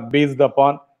people are based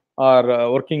upon or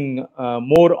working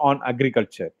more on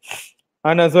agriculture,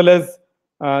 and as well as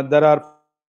there are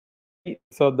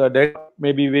so the data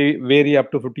may be vary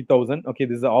up to 50,000. Okay,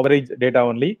 this is the average data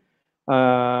only.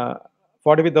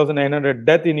 45,900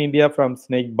 death in India from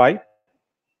snake bite,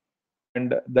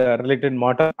 and the related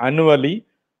mortality annually,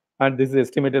 and this is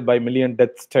estimated by million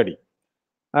death study.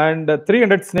 And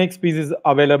 300 snake species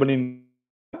available in India,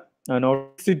 and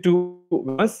out 62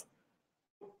 venomous,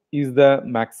 4 is the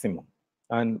maximum,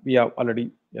 and we have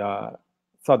already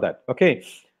saw that. Okay,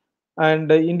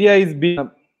 and India is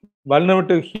being vulnerable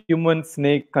to human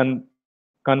snake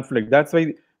conflict. That's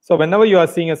why. So whenever you are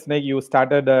seeing a snake, you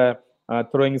started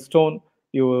throwing stone,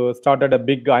 you started a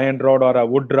big iron rod or a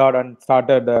wood rod and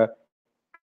started cutting.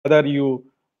 Whether you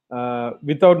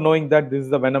without knowing that this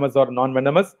is a venomous or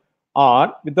non-venomous,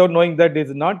 or without knowing that it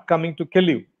is not coming to kill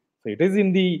you. So it is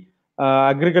in the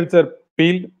agriculture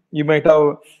field. You might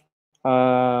have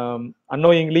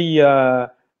unknowingly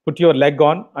put your leg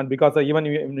on, and because even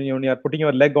when you are putting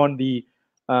your leg on the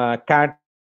cat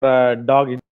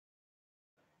dog, it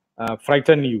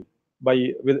frighten you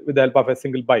with the help of a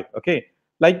single bite. Okay,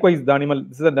 likewise the animal,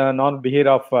 this is a normal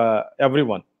behavior of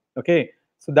everyone. Okay,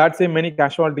 so that's why many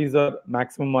casualties are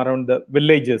maximum around the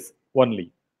villages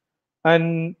only.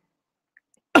 And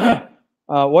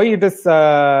why it is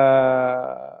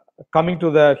coming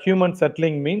to the human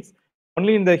settling means,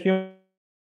 only in the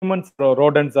humans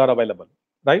rodents are available,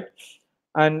 right?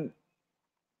 And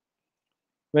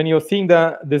when you're seeing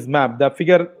this map, the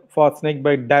figure for snake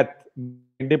bite death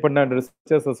independent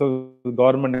researchers as well as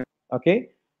government. Okay,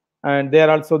 and they are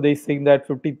also they saying that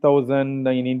 50,000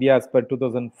 in India as per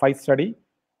 2005 study,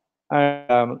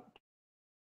 and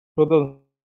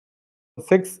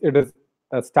 2006 it is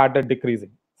started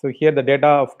decreasing. So here the data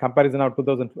of comparison of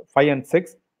 2005 and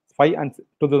 6, 5 and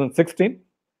 2016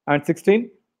 and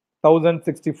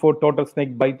 16,064 total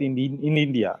snake bite in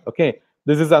India. Okay,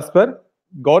 this is as per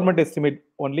government estimate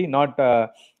only, not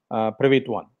private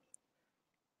one.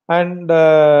 And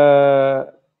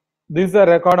this is a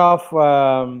record of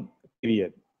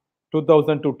period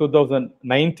 2000 to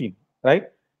 2019,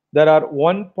 right? There are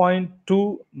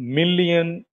 1.2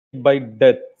 million snakebite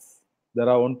deaths. There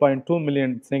are 1.2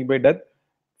 million snakebite deaths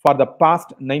for the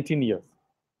past 19 years.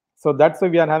 So that's why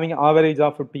we are having an average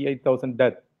of 58,000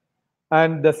 deaths.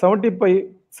 And the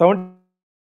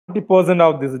 70%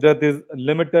 of this death is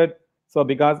limited. So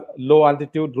because low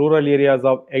altitude rural areas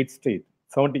of 8 states,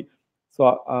 70.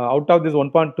 So out of this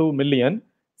 1.2 million,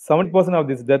 70% of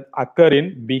this death occur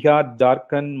in Bihar,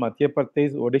 Jharkhand, Madhya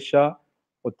Pradesh, Odisha,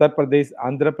 Uttar Pradesh,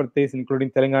 Andhra Pradesh, including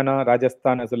Telangana,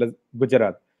 Rajasthan, as well as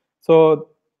Gujarat. So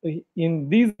in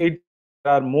these states,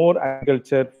 there are more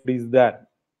agriculture is there.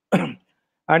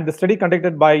 And the study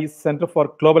conducted by Center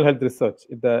for Global Health Research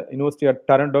at the University of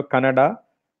Toronto, Canada,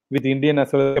 with Indian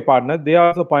as well as partner, they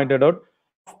also pointed out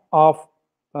of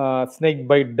snake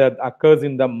bite death occurs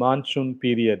in the monsoon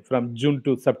period from June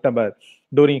to September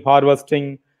during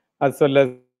harvesting, as well as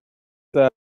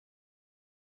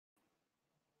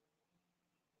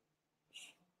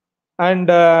and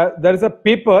there is a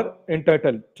paper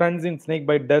entitled Trends in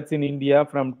Snakebite Deaths in India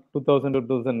from 2000 to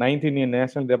 2019 in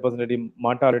National Representative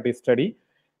Mortality Study.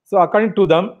 So according to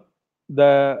them,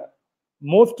 the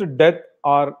most death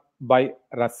are by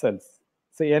Russells.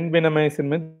 So envenomation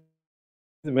means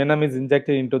venom is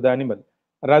injected into the animal.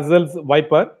 Russell's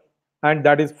viper, and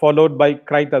that is followed by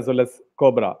kite as well as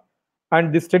cobra.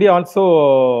 And this study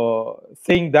also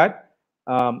saying that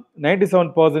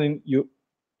 97% in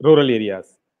rural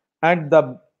areas, and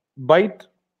the bite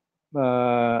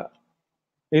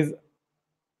is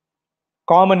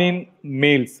common in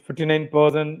males,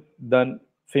 59% than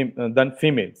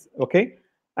females. Okay,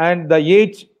 and the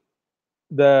age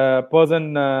the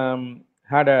person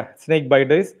had a snake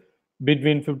bite is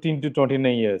between 15 to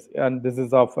 29 years, and this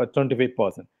is of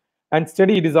 25%. And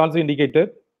study it is also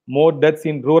indicated more deaths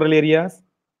in rural areas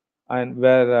and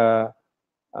where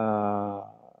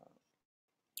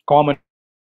common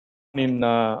in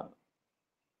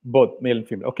both male and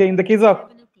female. Okay, in the case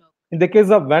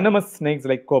of venomous snakes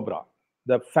like cobra,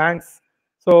 the fangs.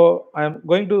 So I am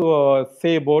going to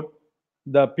say about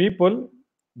the people.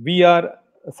 We are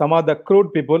some of the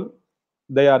crude people.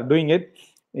 They are doing it.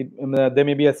 There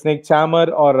may be a snake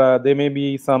charmer, or there may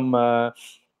be some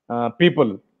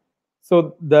people.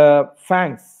 So the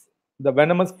fangs, the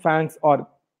venomous fangs, are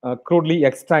crudely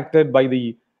extracted by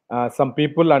the some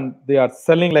people, and they are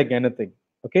selling like anything.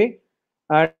 Okay,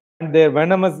 and their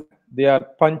venomous, they are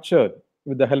punctured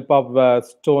with the help of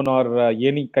stone or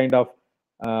any kind of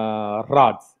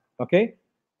rods. Okay,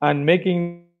 and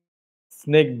making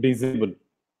snake disabled.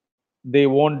 They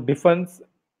won't defense.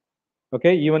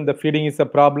 Okay, even the feeding is a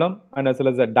problem, and as well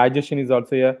as the digestion is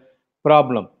also a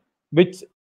problem, which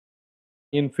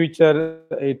in future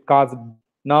it causes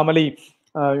normally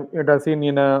it has seen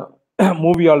in a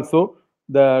movie also.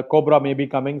 The cobra may be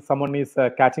coming, someone is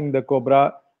catching the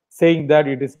cobra, saying that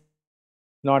it is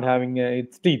not having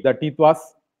its teeth, the teeth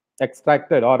was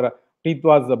extracted, or teeth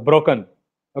was broken.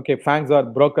 Okay, fangs are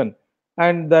broken,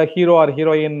 and the hero or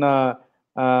heroine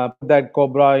put that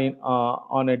cobra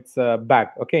on its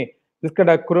back. Okay, this kind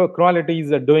of cruelty is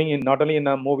doing in not only in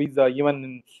movies, even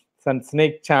in some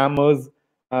snake charmers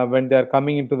when they are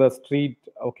coming into the street.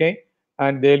 Okay,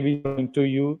 and they'll be showing to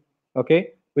you.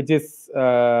 Okay, which is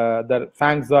the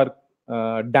fangs are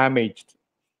damaged.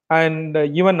 And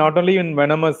even not only in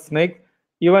venomous snake,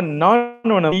 even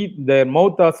non-venomous, their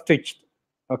mouth are stitched.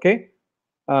 Okay,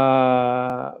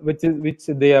 which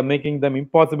they are making them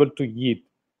impossible to eat.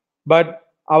 But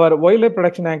our Wildlife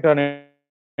Protection Act of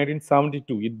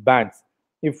 1972, it bans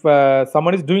if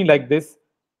someone is doing like this,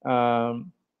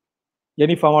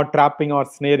 any form of trapping or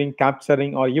snaring,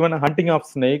 capturing, or even hunting of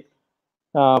snake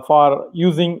for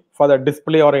using for the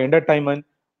display or entertainment,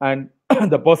 and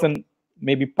the person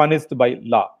may be punished by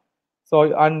law.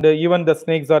 So, and even the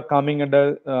snakes are coming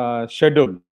under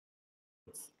schedules.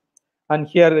 And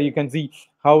here you can see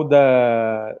how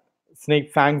the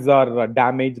snake fangs are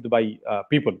damaged by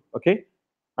people. Okay,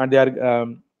 and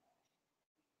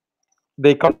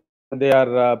they come, they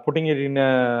are putting it in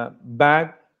a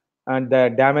bag, and they're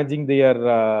damaging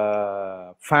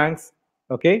their fangs.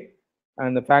 Okay,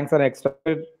 and the fangs are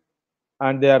extracted,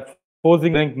 and they are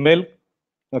forcing drink milk,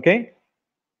 okay,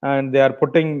 and they are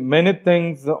putting many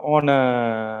things on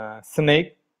a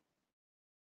snake,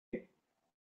 okay,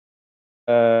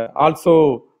 and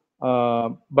also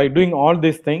by doing all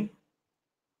these things,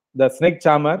 the snake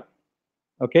charmer,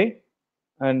 okay,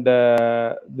 and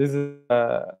this is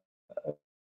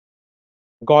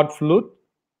god flute,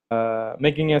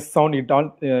 making a sound.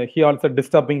 He also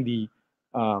disturbing the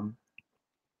um,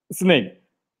 snake,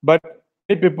 but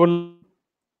many people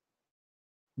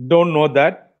don't know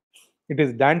that it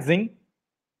is dancing.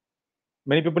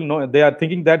 Many people know, they are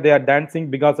thinking that they are dancing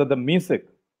because of the music,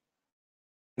 but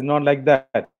it is not like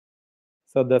that.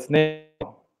 So the snake,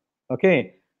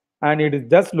 okay, and it is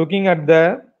just looking at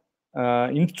the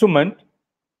instrument,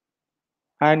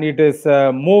 and it is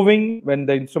moving when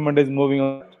the instrument is moving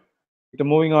on left. It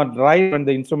moving on right when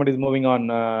the instrument is moving on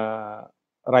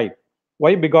right.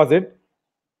 Why? Because it,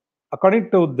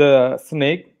 according to the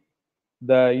snake,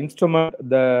 the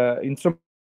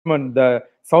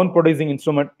sound producing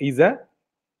instrument is a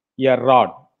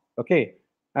rod, okay,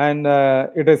 and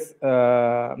it is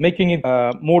making it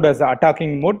mood as an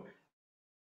attacking mood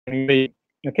and invading,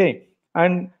 okay,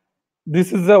 and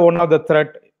this is one of the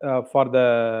threat for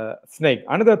the snake.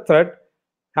 Another threat,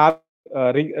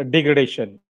 having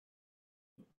degradation,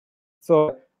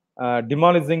 so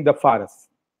demolishing the forest,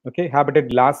 okay,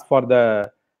 habitat loss for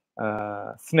the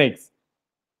snakes.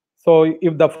 So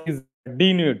if the forest is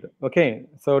denuded, okay,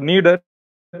 so needed,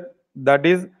 that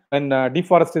is when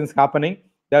deforestation is happening,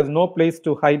 there's no place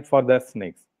to hide for the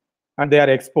snakes, and they are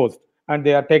exposed, and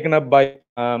they are taken up by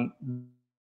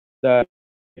the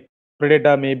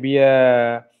predator, maybe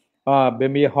a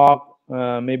hawk,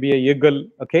 maybe a eagle,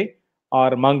 okay,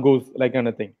 or mongoose, like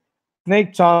anything.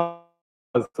 Snake charmers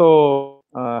also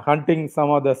hunting some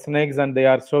of the snakes, and they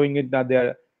are showing it that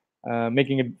they are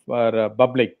making it for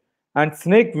public. And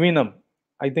snake venom,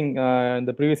 I think in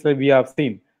the previous slide we have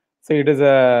seen. So it is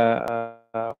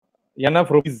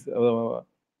enough rupees,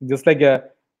 just like a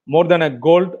more than a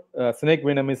gold. Snake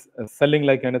venom is selling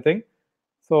like anything.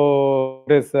 So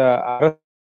it is arrested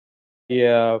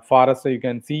by forest. So you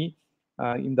can see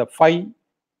in the fight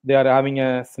they are having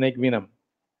a snake venom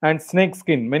and snake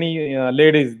skin. Many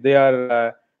ladies, they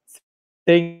are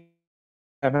saying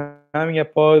that I'm having a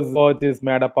purse which is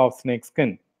made up of snake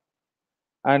skin,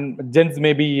 and gents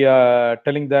may be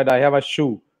telling that I have a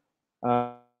shoe,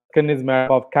 skin is made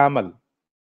up of camel or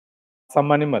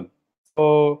some animal.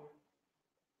 So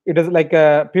it is like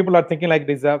people are thinking like it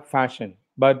is a fashion,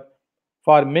 but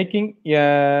for making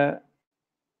a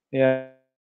skin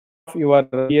of your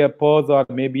maybe a purse or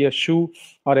maybe a shoe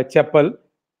or a chapel,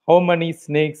 how many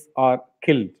snakes are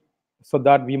killed? So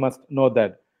that we must know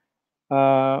that.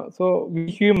 So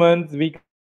we humans, we kind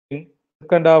of thinking, this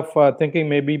kind of thinking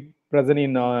may be present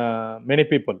in many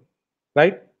people,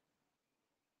 right?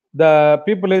 The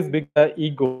people is big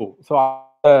ego, so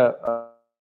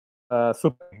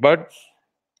super, but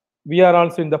we are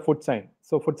also in the food chain.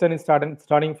 So food chain is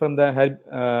starting from the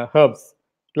herbs,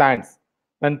 plants.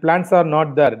 When plants are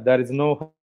not there, there is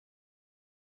no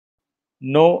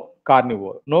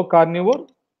carnivore. No carnivore,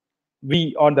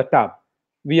 we on the top.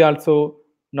 We also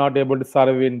not able to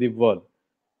survive in the world.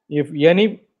 If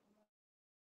any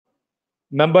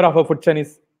member of a food chain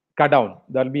is cut down,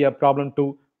 there will be a problem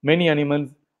to many animals,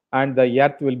 and the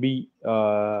earth will be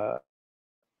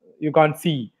you can't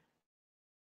see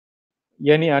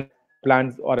any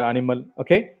plants or animal,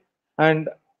 okay, and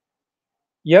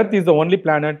earth is the only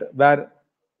planet where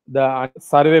the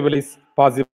survival is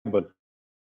possible,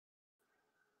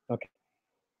 okay.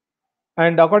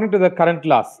 And according to the current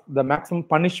laws, the maximum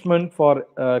punishment for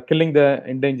killing the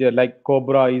endangered like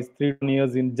cobra is 3 to 10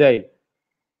 years in jail.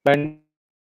 When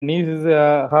news is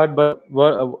heard by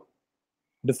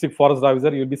district forest officer,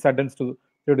 you'll be sentenced to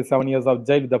 3 to 7 years of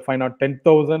jail with a fine of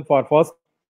 10,000 for first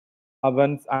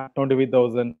offense and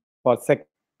 25,000 for second.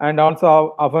 And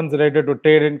also offense related to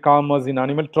trade and commerce in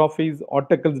animal trophies,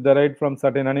 articles derived from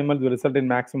certain animals will result in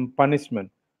maximum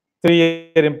punishment,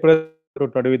 3-year imprisonment to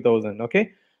 25,000.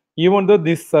 Okay, even though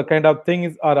this kind of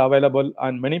things are available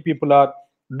and many people are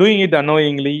doing it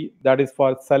unknowingly, that is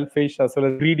for selfish as well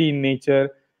as greedy in nature,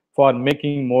 for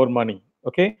making more money.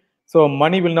 Okay, so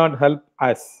money will not help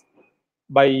us.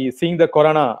 By seeing the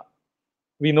corona,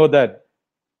 we know that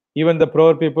even the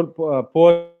poor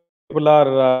people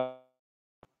are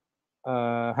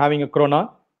having a corona.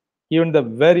 Even the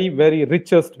very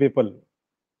richest people,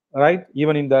 right?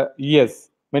 Even in the US,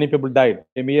 many people died.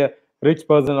 Maybe a rich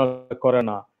person of the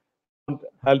corona, it won't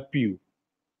help you.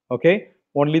 Okay,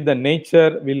 only the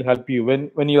nature will help you.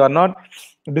 When you are not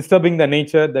disturbing the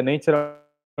nature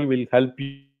will help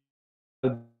you.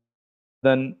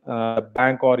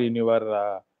 bank or in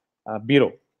your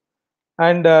bureau.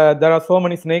 And there are so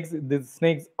many snakes. These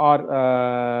snakes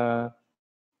are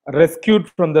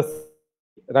rescued from the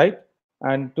sea, right?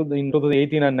 And in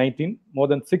 2018 and 19, more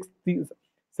than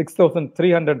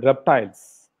 6,300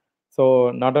 reptiles.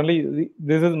 So not only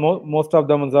this is most of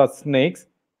them are snakes,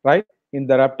 right? In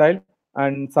the reptile,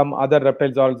 and some other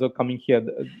reptiles also coming here.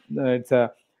 It's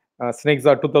snakes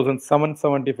are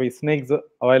 2,775 snakes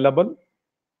available.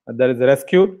 There is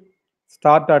rescued.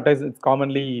 Star tortoise, it's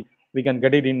commonly we can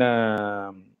get it in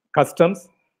customs,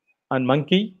 and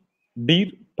monkey,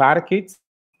 deer, parakeets,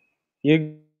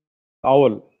 eagle,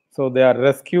 owl. So they are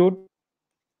rescued.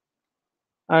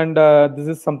 And this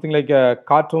is something like a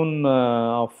cartoon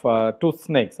of two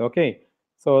snakes. Okay,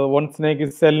 so one snake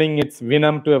is selling its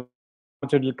venom to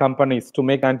pharmaceutical companies to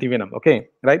make anti-venom. Okay,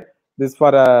 right? This is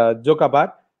for a joke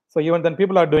about. So even then,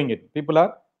 people are doing it. People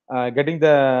are getting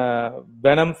the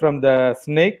venom from the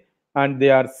snake, and they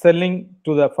are selling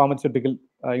to the pharmaceutical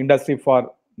industry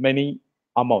for many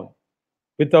amount,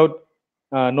 without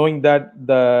knowing that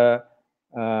the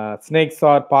snakes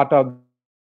are part of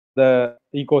the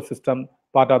ecosystem,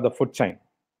 part of the food chain.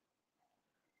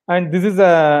 And this is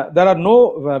there are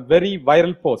no very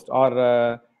viral posts,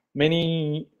 or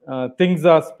many things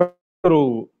are spread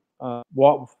through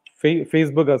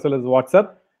Facebook as well as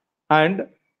WhatsApp, and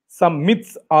some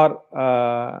myths are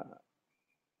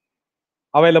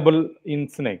available in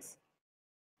snakes,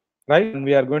 right? And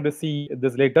we are going to see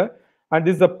this later. And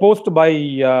this is a post by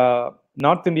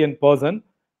North Indian person,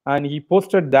 and he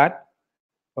posted that,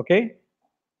 okay,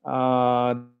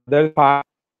 there's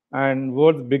and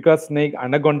world's biggest snake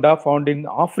anaconda found in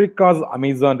Africa's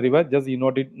Amazon River. Just you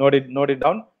note it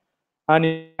down. And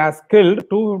it has killed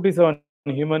 257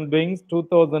 human beings,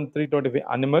 2,325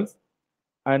 animals.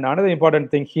 And another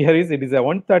important thing here is it is a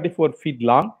 134 feet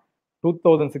long,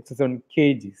 2,067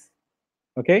 kgs.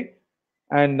 Okay.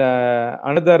 And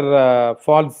another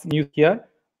false news here: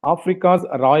 Africa's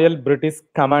Royal British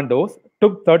Commandos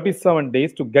took 37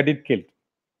 days to get it killed.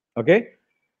 Okay.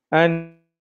 And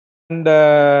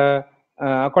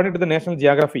according to the National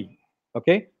Geography,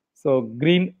 okay, so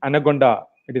green anaconda,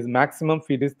 it is maximum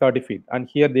feet is 30 feet, and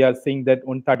here they are saying that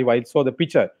 130. I saw the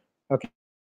picture, okay,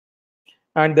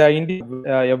 and the India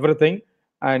everything,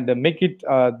 and make it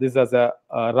this as a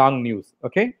wrong news,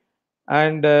 okay,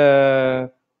 and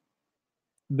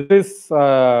this is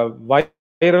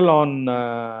viral on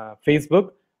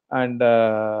Facebook, and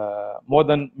more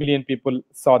than million people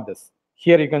saw this.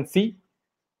 Here you can see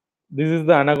this is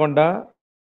the anaconda,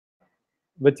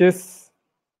 which is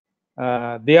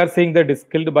they are saying that it's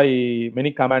killed by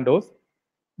many commandos,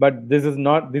 but this is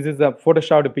not. This is a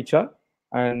photoshopped picture,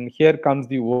 and here comes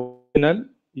the original.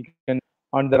 You can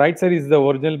on the right side is the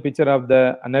original picture of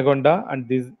the anaconda, and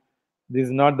this is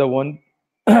not the one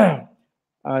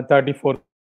 34 feet.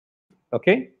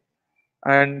 Okay,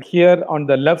 and here on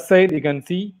the left side you can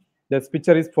see this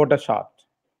picture is photoshopped,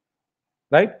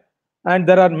 right? And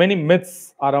there are many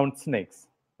myths around snakes.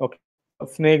 Okay, so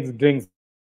snakes drinks milk,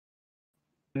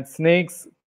 and snakes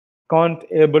can't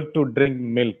able to drink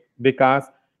milk because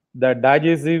the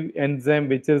digestive enzyme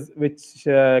which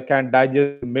can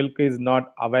digest milk is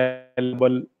not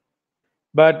available.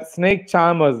 But snake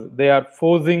charmers, they are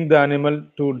forcing the animal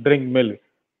to drink milk.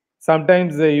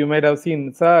 Sometimes you might have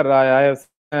seen, sir, I have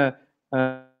seen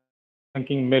snake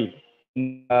drinking milk.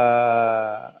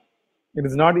 It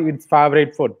is not its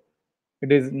favorite food.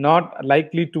 It is not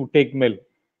likely to take milk.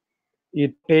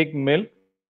 It take milk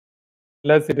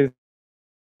unless it is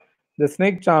starved. The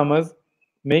snake charmers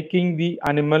making the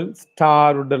animal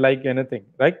starved like anything,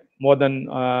 right? More than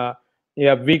a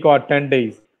week or 10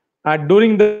 days. And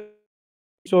during the day,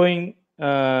 they'll be showing,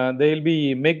 they'll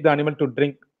be make the animal to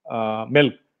drink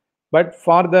milk. But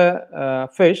for the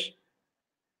fish,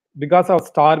 because of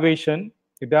starvation,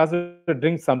 it has to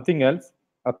drink something else.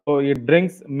 So it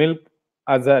drinks milk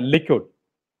as a liquid,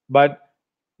 but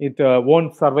it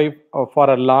won't survive for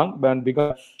a long, but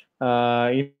because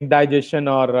indigestion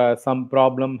or some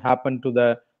problem happen to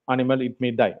the animal, it may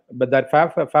die. But that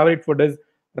favorite food is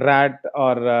rat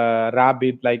or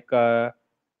rabbit, like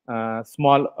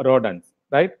small rodents,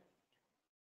 right?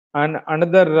 And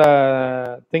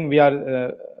another thing we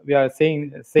are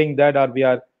saying that, or we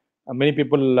are many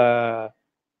people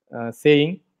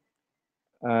saying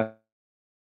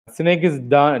snake is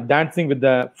dancing with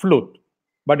the flute,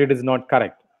 but it is not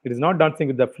correct. It is not dancing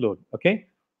with the flute. Okay,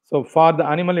 so for the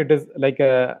animal it is like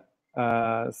a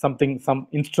some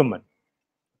instrument.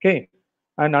 Okay,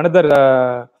 and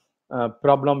another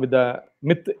problem with the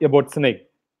myth about snake.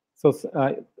 So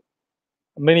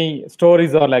many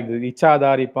stories are like this,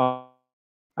 ichadari palm,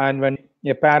 and when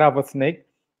a pair of a snake.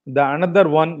 The another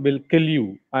one will kill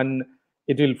you, and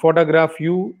it will photograph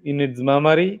you in its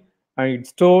memory, and it's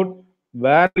stored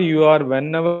wherever you are.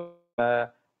 Whenever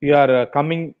you are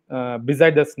coming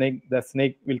beside the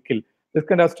snake will kill. This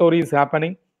kind of story is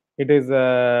happening. It is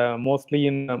mostly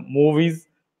in movies,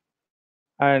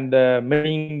 and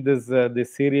many in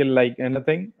this serial like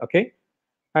anything. Okay,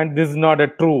 and this is not a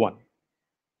true one.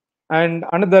 And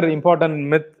another important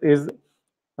myth is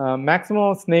maximum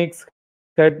of snakes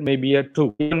head may be a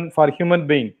two, even for human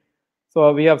being.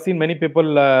 So we have seen many people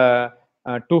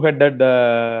two-headed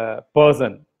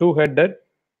person, two-headed,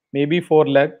 maybe four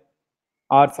leg,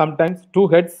 or sometimes two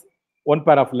heads, one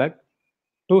pair of leg,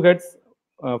 two heads,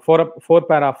 four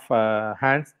pair of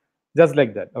hands, just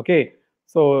like that. Okay,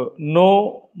 so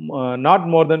no, not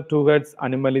more than two heads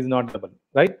animal is not available,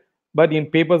 right? But in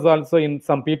papers also, in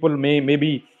some people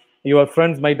maybe your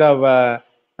friends might have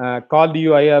called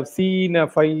you. I have seen a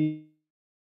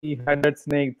five-headed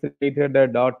snake,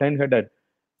 three-headed, or 10-headed.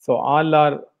 So all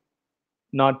are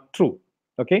not true.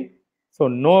 Okay, so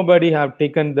nobody have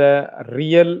taken the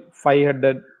real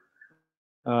five-headed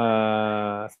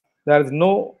snake. There is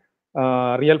no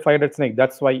real five-headed snake.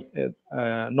 That's why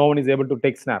no one is able to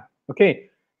take snap. Okay,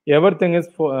 everything is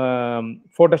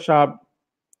Photoshop.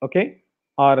 Okay,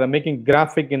 or making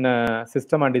graphic in a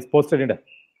system and is posted in a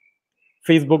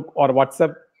Facebook or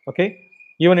WhatsApp. Okay,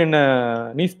 even in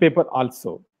a newspaper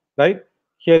also. Right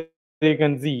here you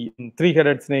can see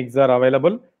three-headed snakes are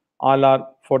available. All are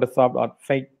photoshopped or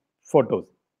fake photos.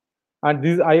 And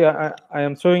this I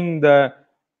am showing the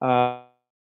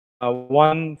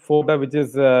one photo which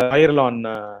is viral on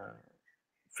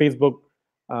Facebook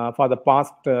for the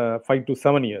past 5 to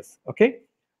 7 years. Okay,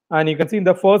 and you can see in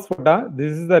the first photo,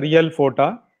 this is the real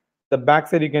photo. The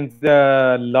backside you can see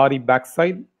the lorry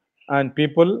backside and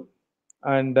people,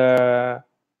 and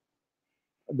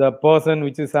the person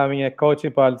which is having a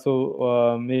kerchief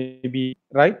also maybe,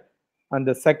 right? And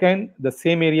the second, the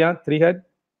same area, three head,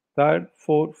 third,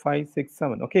 four, five, six,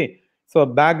 seven. Okay, so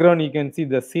background you can see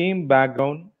the same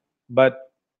background,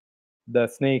 but the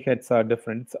snake heads are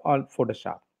different. It's all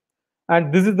Photoshop.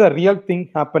 And this is the real thing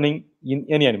happening in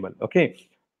any animal. Okay,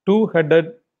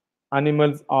 two-headed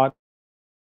animals are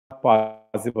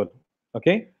possible.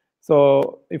 Okay,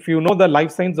 so if you know the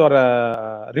life science or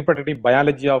reproductive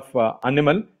biology of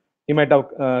animal, you might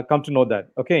have come to know that.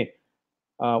 Okay,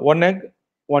 one egg,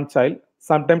 one child.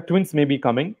 Sometimes twins may be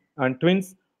coming, and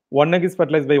twins, one egg is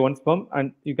fertilized by one sperm,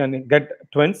 and you can get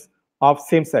twins of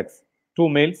same sex, two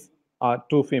males or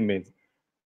two females.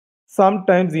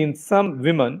 Sometimes in some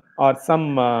women or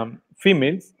some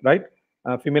females, right,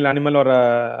 a female animal or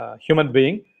a human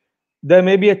being, there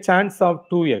may be a chance of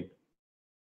two egg,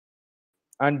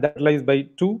 and that is fertilized by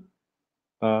two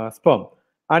sperm,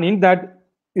 and in that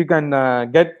you can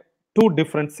get two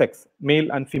different sex, male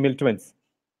and female twins.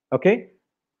 Okay,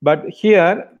 but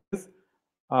here this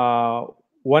uh,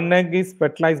 one egg is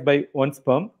fertilized by one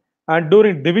sperm, and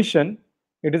during division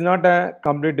it is not a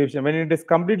complete division. When it is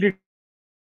completely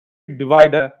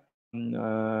divided,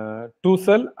 two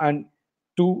cell and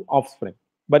two offspring.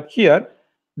 But here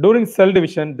during cell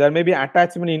division there may be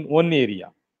attachment in one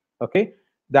area. Okay,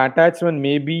 the attachment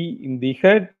may be in the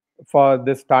head for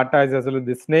this tortoise as well as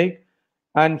the snake,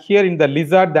 and here in the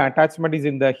lizard the attachment is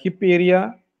in the hip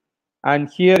area, and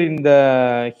here in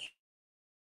the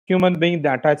human being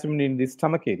the attachment in the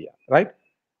stomach area, right?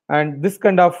 And this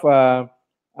kind of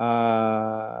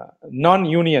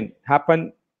non-union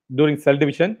happen during cell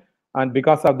division, and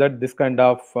because of that this kind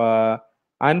of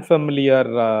unfamiliar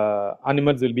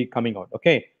animals will be coming out.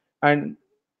 Okay, and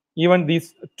even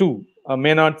these two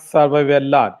may not survive a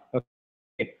lot.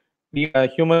 Okay, these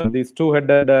these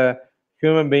two-headed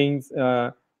human beings,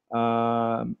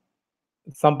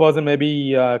 some person may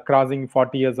be crossing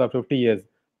 40 years or 50 years,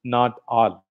 not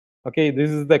all. Okay, this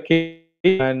is the case,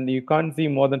 and you can't see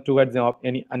more than two heads of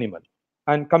any animal.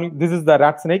 And coming, this is the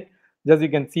rat snake. Just you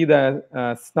can see the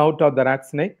snout of the rat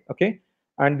snake. Okay,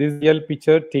 and this is real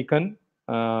picture taken.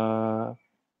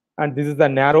 And this is the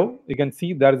narrow. You can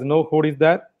see there is no hood is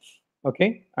there.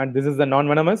 Okay, and this is the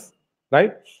non-venomous,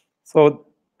 right? So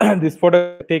this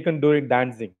photo is taken during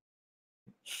dancing.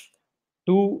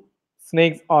 Two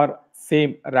snakes are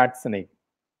same rat snake.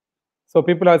 So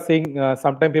people are saying,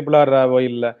 sometimes people are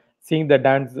while seeing the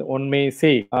dance, one may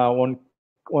say one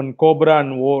cobra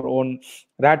and one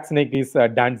rat snake is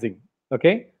dancing.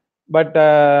 Okay, but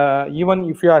even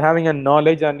if you are having a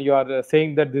knowledge and you are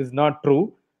saying that this is not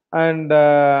true, and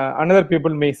another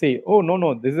people may say, oh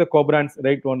no, this is a cobra and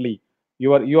right only.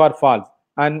 You are false.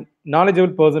 And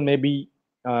knowledgeable person may be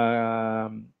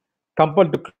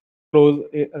compelled to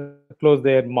close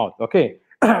their mouth. Okay,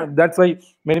 That's why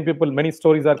many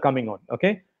stories are coming out.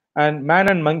 Okay, and man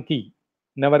and monkey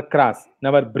never cross,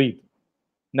 never breathe,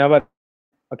 never.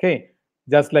 Okay,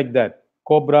 just like that.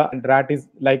 Cobra and rat is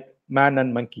like man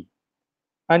and monkey.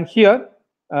 And here,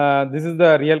 this is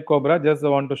the real cobra. Just I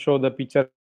want to show the picture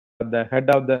of the head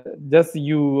of the. Just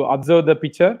you observe the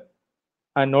picture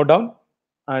and note down.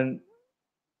 And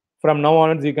from now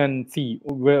onwards, you can see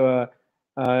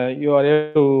you are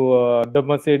able to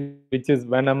demonstrate which is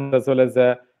venomous as well as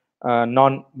a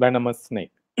non-venomous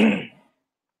snake.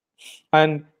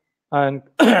 and and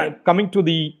coming to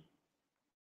the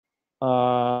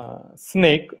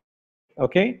snake,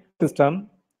 okay, ecosystem,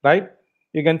 right?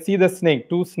 You can see the snake.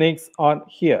 Two snakes are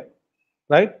here,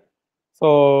 right?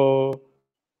 So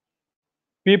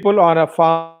people or a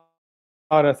farmer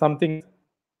or something is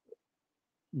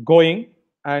going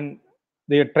and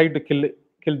they try to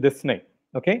kill this snake.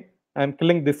 Okay, I'm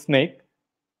killing this snake.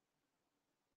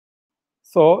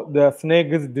 So the snake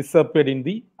is disappeared in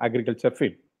the agriculture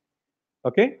field.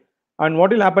 Okay, and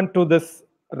what will happen to this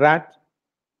rat?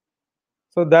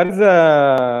 So there is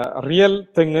a real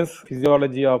thing is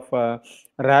physiology of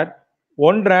rat.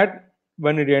 One rat,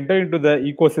 when it enter into the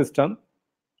ecosystem,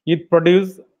 it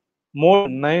produces more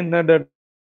than 900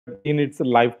 in its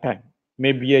lifetime,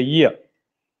 maybe a year.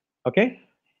 Okay,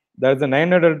 there's a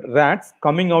 900 rats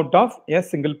coming out of a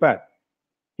single pair.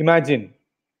 Imagine,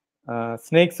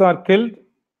 snakes are killed.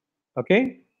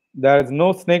 Okay, there is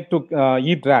no snake to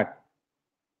eat rat.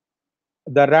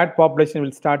 The rat population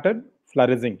will started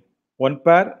flourishing. One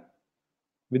pair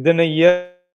within a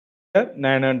year,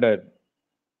 900.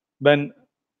 When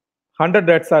 100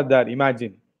 rats are there,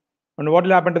 imagine. And what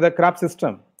will happen to the crop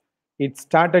system? It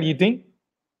started eating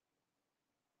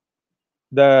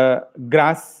the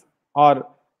grass or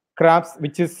crops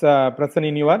which is present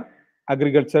in your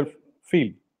agriculture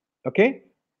field. Okay,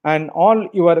 and all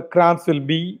your crops will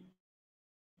be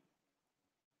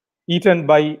eaten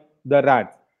by the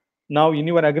rats. Now in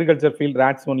your agriculture field,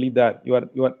 rats only there.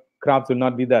 Your crops will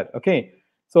not be there. Okay,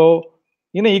 so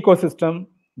in an ecosystem,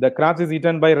 the crops is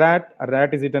eaten by rat, a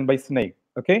rat is eaten by snake.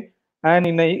 Okay, and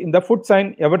in the food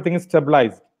chain, everything is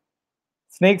stabilized.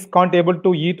 Snakes can't able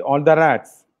to eat all the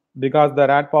rats because the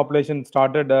rat population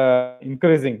started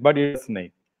increasing, but it is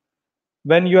snake.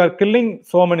 When you are killing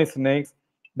so many snakes,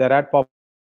 the rat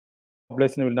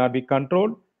population will not be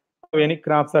controlled, not have any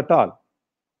crops at all.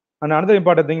 And another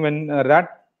important thing, when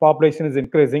rat population is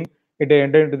increasing, it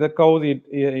entered into the cows, it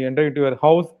entered into your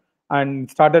house and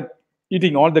started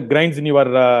eating all the grains in your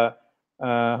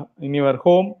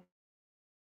home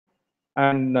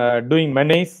and doing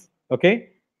menace. Okay,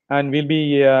 and we'll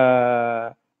be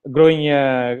growing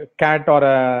a cat or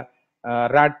a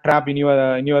rat trap in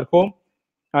your home,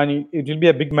 and it will be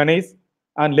a big menace.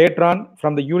 And later on,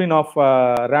 from the urine of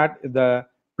rat, the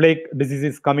plague disease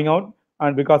is coming out,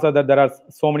 and because of that, there are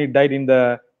so many died in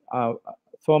the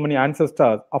so many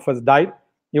ancestors of us died.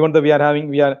 Even though we are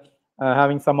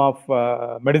having some of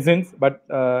medicines, but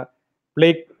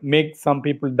plague makes some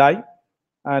people die,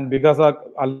 and because of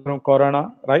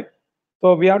corona, right?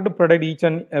 So we have to protect each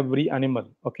and every animal.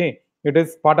 Okay, it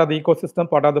is part of the ecosystem,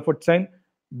 part of the food chain.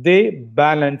 They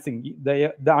balancing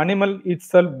the animal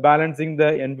itself, balancing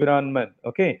the environment.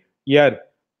 Okay, yeah,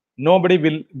 nobody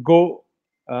will go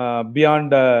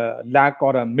beyond a lakh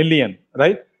or a million,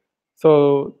 right?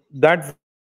 So that's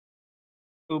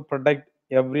to protect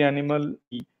every animal,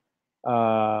 the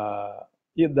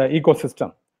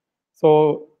ecosystem.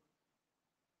 So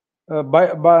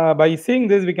by seeing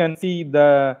this, we can see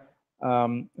the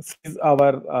is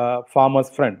our farmer's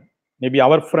friend, maybe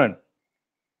our friend.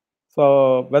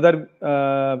 So whether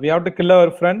we have to kill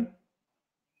our friend,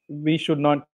 we should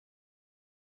not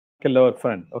kill our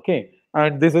friend. Okay,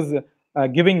 and this is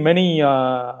giving many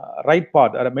right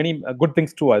path or many good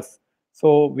things to us.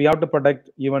 So we have to protect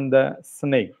even the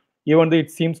snake, even though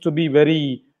it seems to be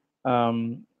very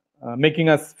making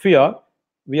us fear.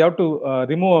 We have to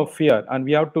remove our fear, and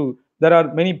we have to. There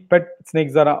are many pet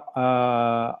snakes that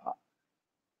are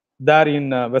there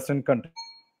in Western country.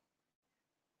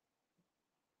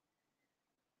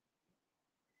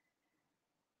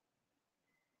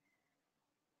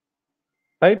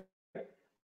 Right,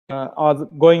 are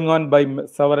going on by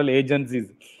several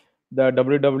agencies. The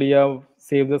WWF,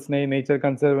 Save the Snake, Nature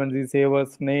Conservancy, Save a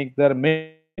Snake. There are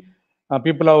many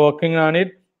people are working on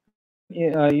it.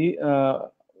 And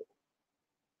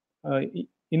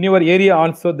in your area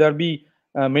also, there'll be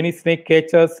many snake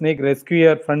catchers, snake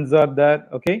rescuer friends are there.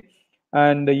 Okay,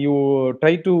 and you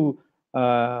try to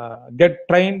get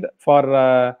trained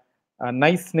for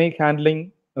nice snake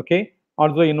handling. Okay,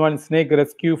 also involve snake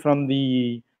rescue from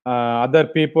the other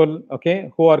people. Okay,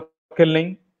 who are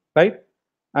killing, right?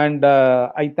 And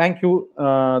I thank you,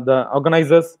 the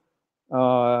organizers,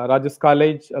 Rajus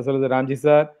College, as well as the Ramji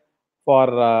sir, for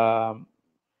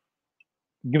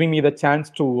giving me the chance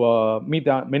to meet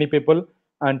many people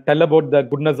and tell about the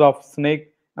goodness of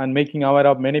snake and making aware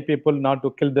of many people not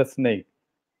to kill the snake.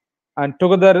 And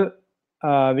together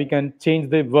we can change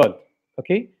the world.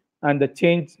 Okay, and the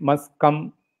change must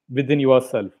come within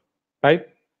yourself, right?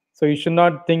 So you should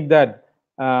not think that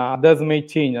others may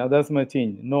change, others may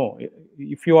change. No,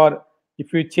 if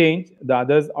you change, the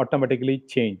others automatically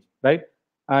change, right?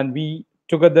 And we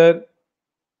together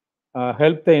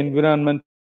help the environment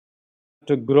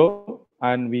to grow,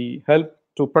 and we help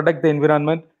to protect the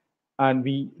environment, and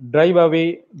we drive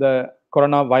away the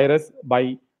coronavirus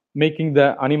by making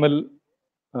the animal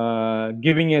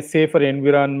giving a safer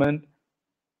environment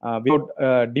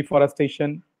without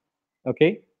deforestation.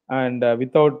 Okay, and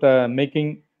without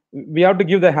making, we have to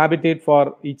give the habitat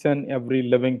for each and every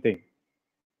living thing,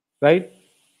 right?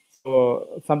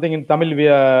 So something in Tamil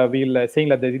we'll saying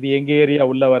like the எங்க area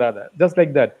உள்ள வராத, just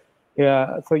like that.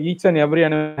 So each and every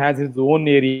animal has its own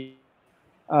area.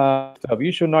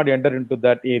 You should not enter into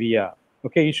that area.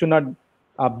 Okay, you should not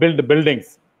build buildings.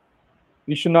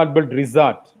 You should not build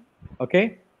resort. Okay,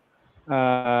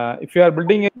 if you are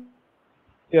building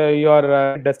your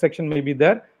destruction may be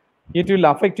there. It will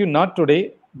affect you not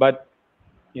today but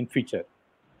in future.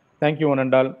 Thank you, one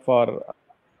and all, for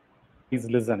please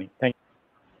listening. Thank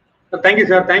you. Thank you,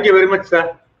 sir. Thank you very much, sir.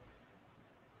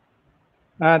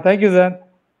 Thank you, sir.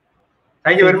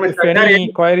 Thank you very much, If sir.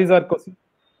 any queries or questions,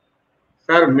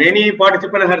 Sir, many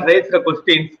participants have raised the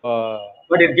questions,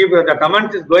 but it gives the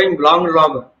comments is going long.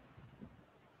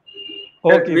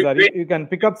 Okay, sir. You can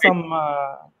pick up some.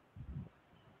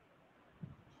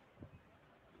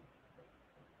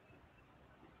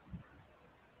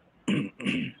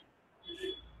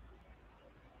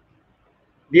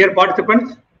 Dear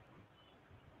participants,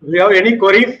 if you have any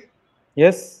queries,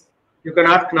 Yes. You can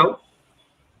ask now.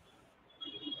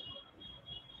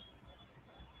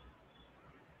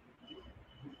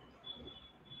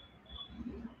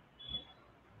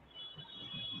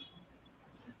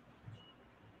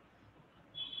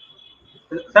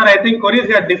 Sir, I think queries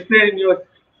are displayed in your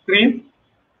screen.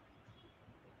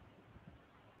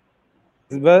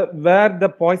 Where the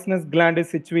poisonous gland is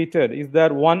situated, is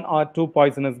there one or two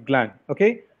poisonous gland?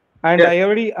 Okay, and yes. I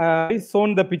already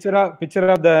shown the picture of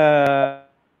the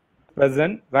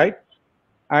present, right?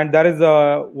 And there is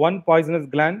one poisonous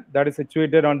gland that is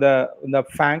situated on the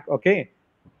fang. Okay,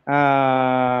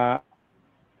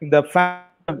 in the fang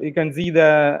you can see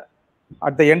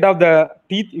at the end of the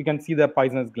teeth you can see the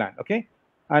poisonous gland. Okay,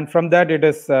 and from that it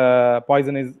is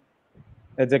poison is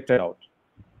ejected out.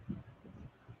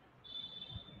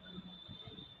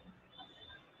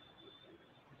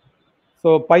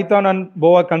 So python and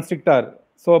boa constrictor.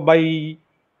 So by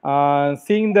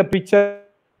seeing the picture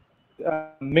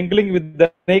mingling with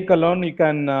the snake alone, you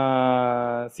can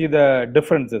see the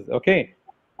differences. Okay,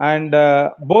 and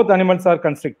both animals are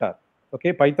constrictor.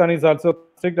 Okay, python is also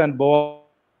constrictor and boa.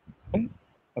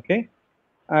 Okay,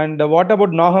 and what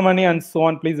about nahamani and so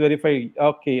on? Please verify.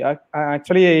 Okay,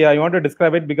 actually I want to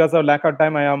describe it because of lack of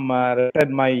time. I am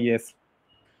read my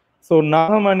So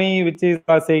nahamani, which is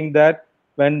saying that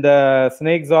when the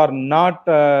snakes are not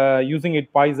using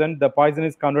it poison, the poison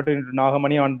is converted into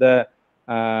nahamani on the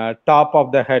top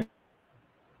of the head.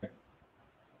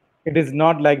 It is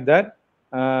not like that.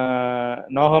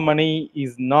 Nahamani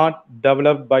is not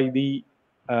developed by the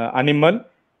animal,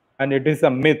 and it is a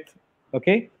myth.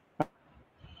 Okay,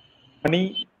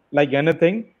 money like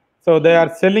anything. So they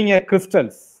are selling a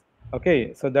crystals.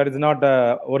 Okay, so that is not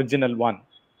the original one.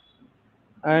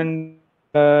 And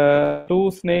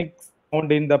two snakes found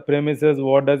in the premises,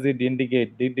 what does it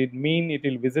indicate? Did it mean it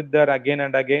will visit there again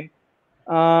and again?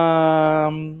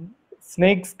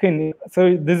 Snake skin.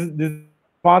 So this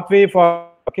pathway for,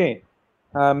 okay,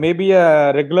 maybe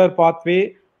a regular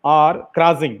pathway or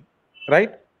crossing,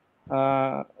 right?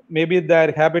 Maybe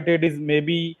their habitat is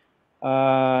maybe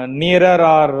nearer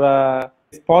or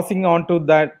passing onto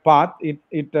that path.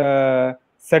 It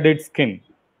shed its skin,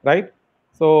 right?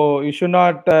 So you should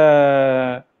not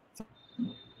the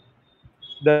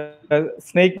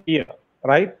snake here,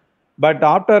 right? But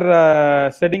after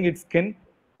shedding its skin,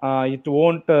 it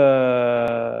won't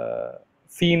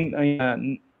seen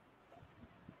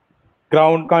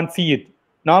ground, can't see it.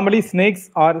 Normally snakes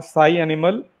are shy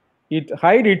animal. It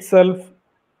hide itself.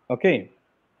 Okay.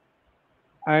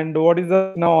 And what is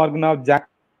the now organ of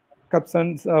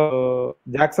Jacobson's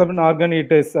Jackson organ?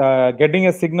 It is getting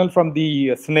a signal from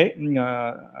the snake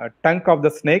tank of the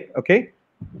snake. Okay,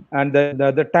 and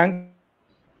the tank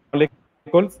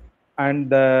molecules,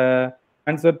 and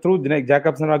transferred through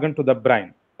Jacobson organ to the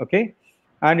brain. Okay,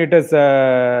 and it is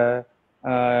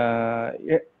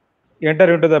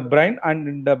enter into the brain,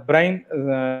 and the brain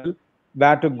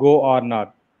where to go or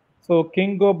not. So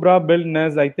king cobra build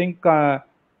nest. I think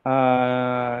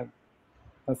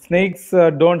snakes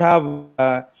don't have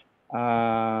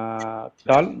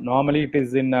tall. Normally it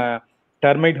is in a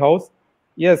termite house.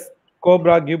 Yes,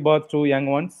 cobra give birth to young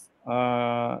ones.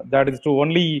 That is true.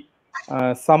 Only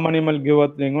some animal give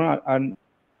birth to young one, and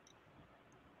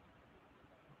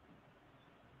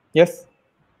yes.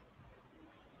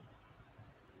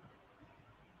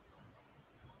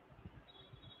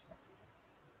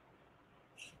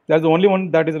 There's only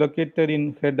one that is located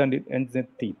in head and it ends in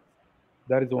teeth.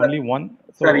 There is only one.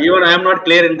 So sir, even I am not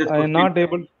clear in this I am question. not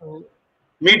able to.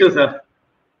 Me too, sir.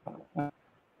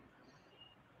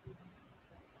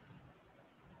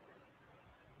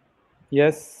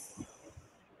 Yes.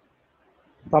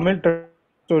 Tamil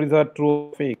stories are true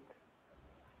or fake.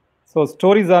 So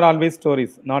stories are always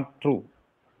stories, not true,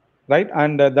 right?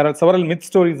 And there are several myth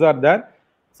stories are there.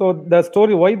 So the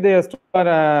story why they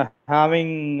are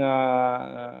having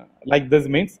like this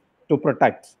means to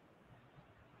protect.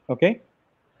 Okay,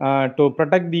 to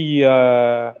protect the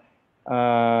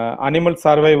animal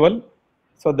survival.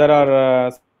 So there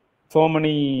are so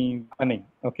many happening.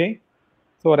 Okay,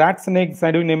 so rat snake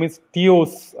scientific name is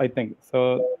Teos, I think.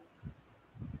 So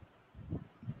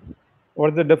what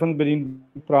is the difference between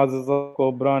process of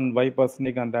cobra and viper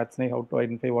snake and rat snake? How to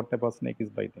identify what type of snake is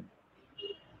biting?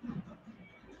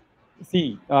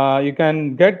 See, you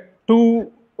can get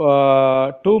two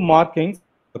markings.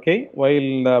 Okay,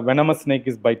 while venomous snake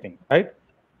is biting, right?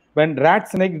 When rat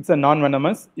snake it's a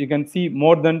non-venomous, you can see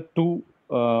more than two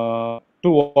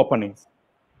openings.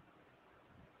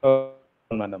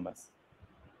 Non-venomous.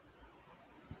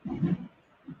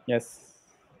 Yes.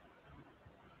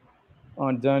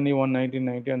 On journey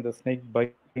 1990 and the snake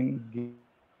biting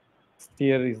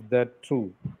steer, is that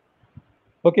true?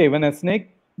 Okay, when a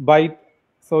snake bite,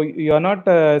 so you are not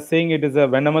saying it is a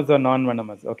venomous or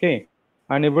non-venomous. Okay,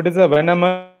 and if it is a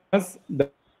venomous, the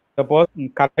person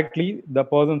correctly the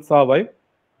person survive.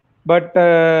 But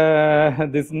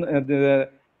this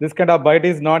kind of bite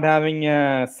is not having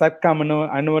a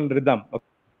circumannual rhythm. Okay.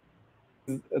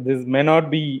 This may not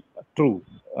be true.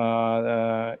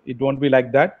 It won't be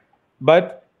like that.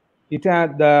 But it has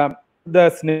the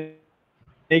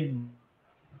snake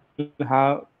will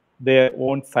have their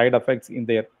own side effects in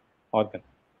their organ.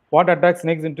 What attracts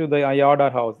snakes into the yard or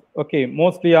house? Okay,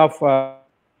 mostly of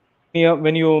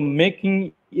when you're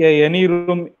making any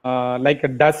room like a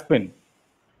dustbin,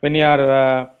 when you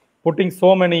are putting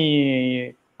so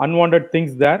many unwanted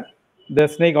things there, the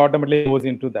snake automatically goes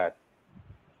into that.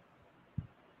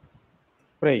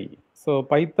 Prey. So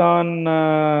python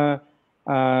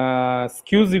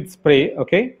skews its prey.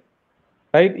 Okay,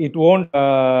 right? It won't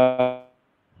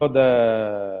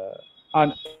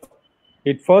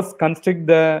it first constrict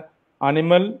the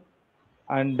animal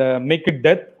and make it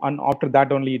death, and after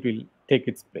that only it will take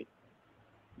its prey.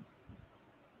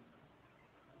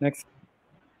 Next.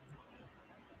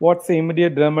 What's the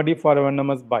immediate remedy for a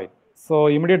venomous bite? So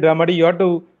immediate remedy, you have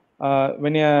to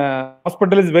when a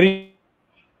hospital is very,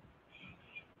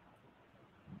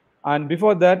 and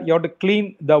before that you have to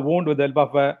clean the wound with the help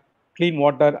of clean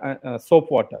water,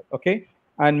 soap water. Okay,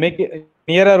 and make it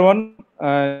nearer one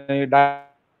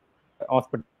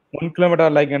hospital 1 kilometer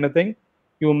like anything.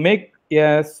 You make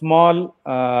a small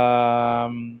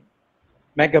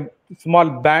make a small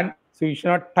band, so you should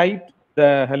not tie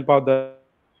the help of the animal.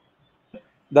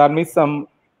 There means some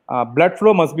blood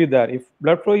flow must be there. If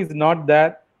blood flow is not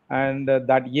there, and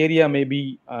that area may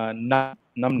be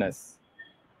numbness.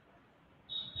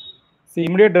 See,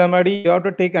 immediate remedy, you have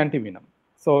to take antivenom.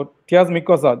 So Tias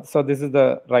mucosa. So this is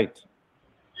the right.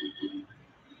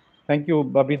 Thank you,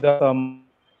 Babida.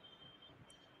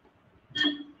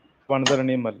 Another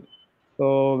animal.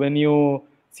 So when you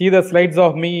see the slides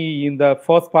of me in the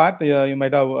first part, you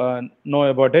might have know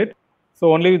about it.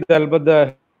 So only with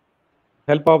the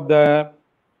help of the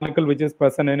molecule which is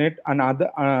present in it, and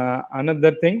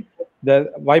another thing,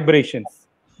 the vibrations.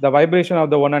 The vibration of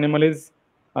the one animal is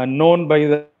known by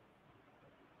the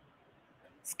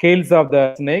scales of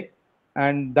the snake,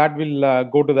 and that will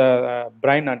go to the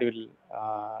brain and will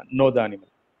know the animal.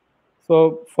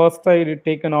 So first I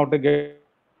taken out to get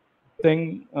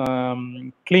thing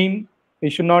clean. You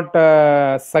should not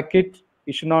suck it.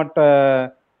 You should not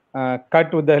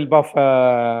cut with the help of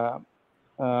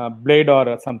blade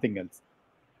or something else.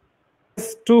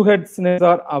 Yes, two-head snakes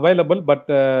are available, but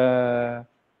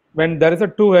when there is a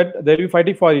two-head, they will be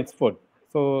fighting for its food.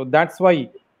 So that's why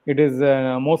it is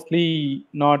mostly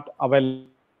not available.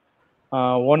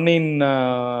 1 in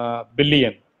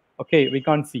billion. Okay, we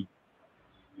can't see.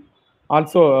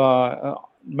 Also,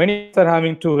 many animals are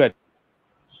having 2 heads,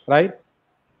 right?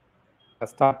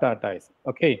 Starter ties.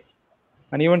 Okay,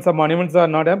 and even some animals are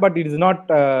not, but it is not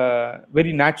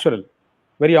very natural.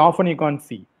 Very often you can't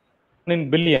see. 1 in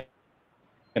billion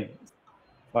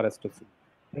for us to see.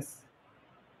 Yes.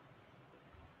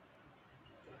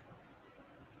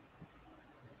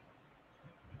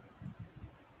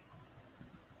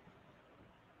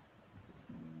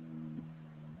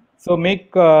 So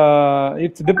make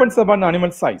it depends upon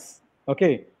animal size.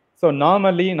 Okay. So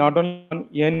normally, not only on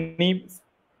any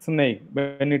snake,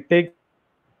 when it takes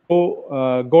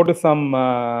go to some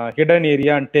hidden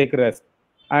area and take rest,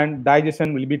 and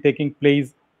digestion will be taking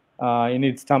place in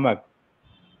its stomach,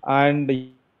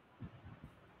 and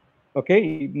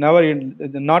okay, never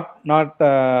not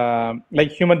like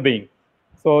human being.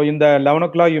 So in the 11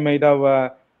 o'clock, you might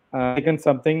have taken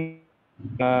something.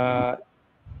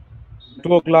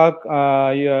 2 o'clock,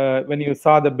 when you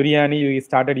saw the biryani, you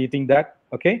started eating that.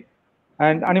 Okay,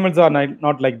 and animals are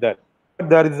not like that. But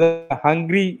there is a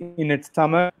hungry in its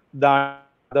stomach,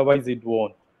 otherwise it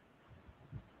won't.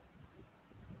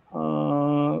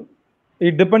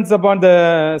 It depends upon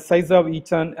the size of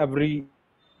each and every,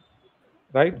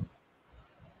 right?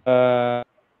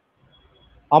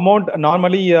 Amount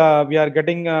normally we are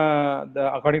getting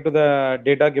according to the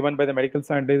data given by the medical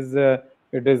scientists,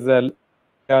 it is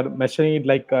we are measuring it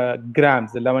like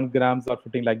grams, 11 grams or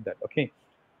 15 like that. Okay,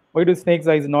 why do snakes'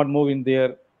 eyes not move in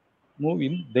their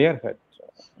head?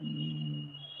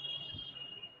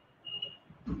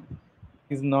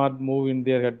 Is not move in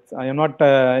their heads. I am not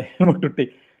able to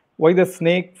take. Why the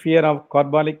snake fear of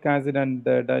carbolic acid and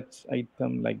Dutch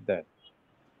item like that?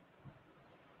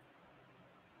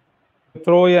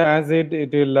 Throw a acid,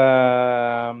 it will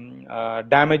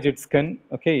damage its skin.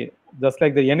 Okay, just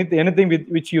like the anything with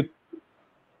which you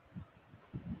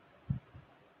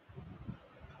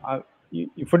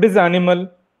if it is animal,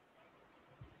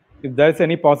 if there is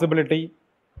any possibility,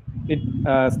 it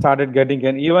started getting,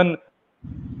 and even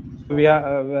we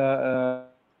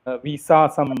saw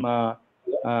some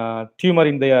tumor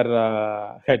in their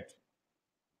head.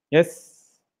 Yes.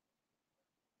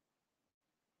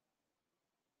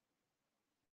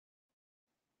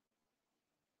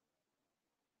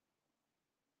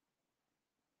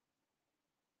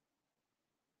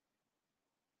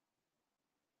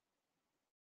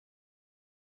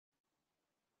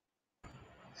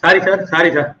 Sorry, sir.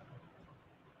 Sorry, sir.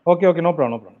 Okay, no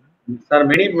problem, no problem. Sir,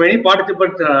 many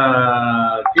participants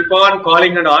keep on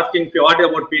calling and asking what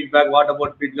about feedback, what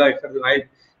about feedback. Sir,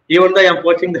 even though I am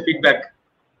posting the feedback.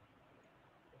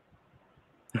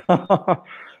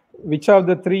 Which of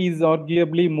the three is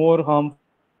arguably more harmful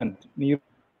than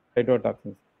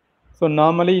neurotoxins? So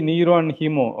normally neuro and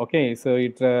hemo. Okay, so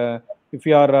it if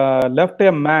you are left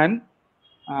a man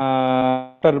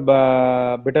after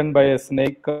bitten by a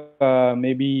snake,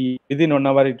 maybe within 1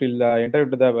 hour it will enter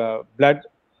into the blood.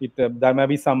 There may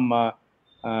be some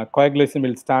coagulation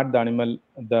will start the animal,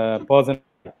 the person.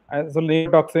 So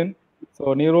neurotoxin.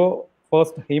 So neuro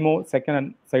first, hemo second,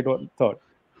 and cyto third.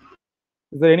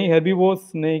 Is there any herbivore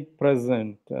snake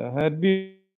present?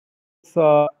 Herbivores,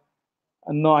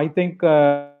 no, I think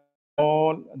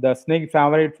all the snake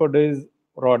favorite food is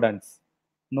rodents.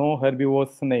 No herbivore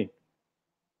snake.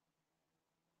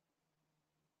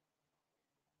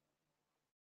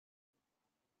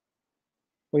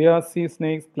 Sea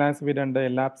snakes classified under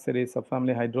Elaps series of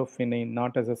family Hydrophinae,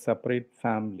 not as a separate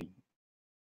family.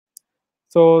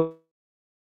 So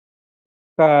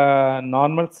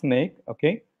normal snake,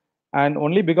 okay, and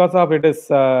only because of it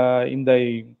is in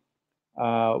the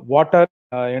water,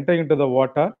 entering into the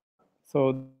water,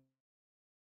 so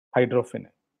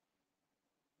hydrophinae.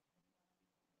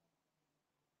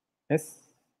 Yes.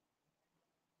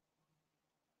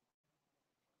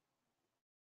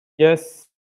 Yes.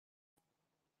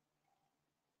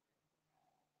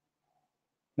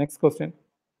 Next question.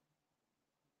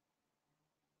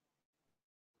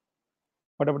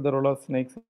 What about the role of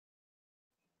snakes?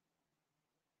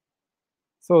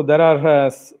 So there are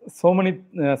so many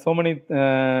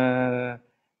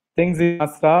things in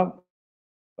Shastra.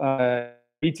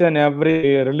 Each and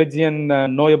every religion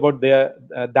know about their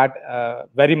that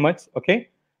very much. Okay,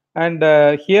 and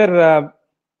here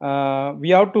we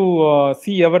have to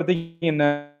see everything in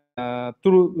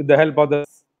through with the help of the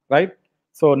right.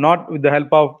 So not with the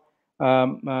help of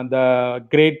the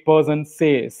great person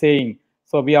saying.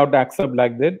 So we have to accept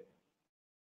like that.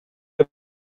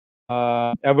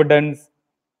 Evidence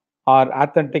or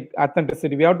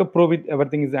authenticity. We have to prove it.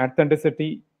 Everything is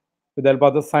authenticity. With the help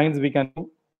of the science, we can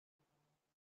do.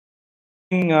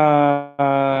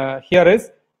 here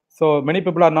is, so many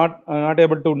people are not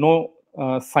able to know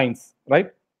science,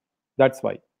 right? That's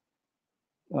why.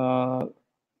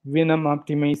 Venom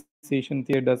optimization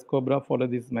theory, does Cobra follow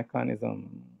this mechanism?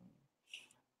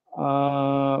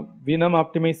 Venom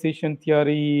optimization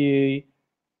theory,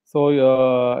 so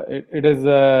it is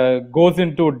goes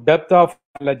into depth of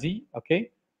biology, okay?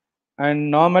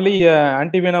 And normally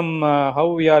antivenom,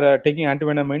 how we are taking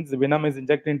antivenom means venom is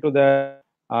injected into the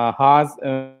horse.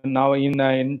 Now in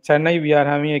Chennai we are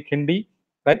having a kindi,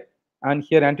 right? And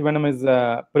here antivenom is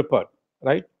prepared,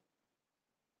 right?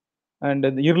 And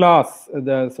the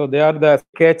Irlas, so they are the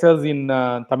catchers in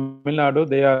Tamil Nadu.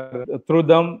 They are through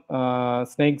them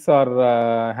snakes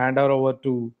are handed over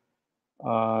to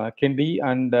kindi,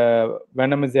 and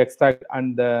venom is extracted,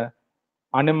 and the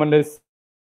animal is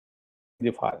in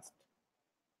the forest.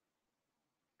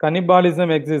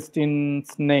 Cannibalism exists in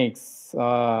snakes.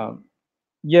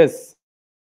 Yes,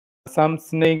 some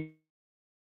snakes.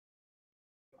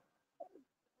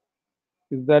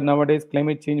 Is that nowadays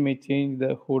climate change may change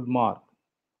the hood mark?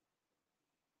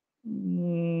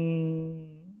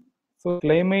 So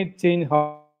climate change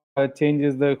how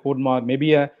changes the hood mark?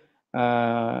 Maybe if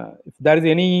there is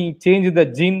any change in the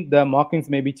gene, the markings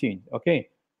may be changed. Okay,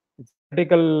 it's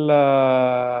critical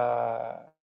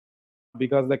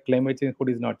because the climate change hood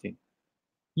is not changed.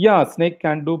 Yeah, snake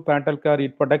can do parental care.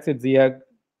 It protects its egg.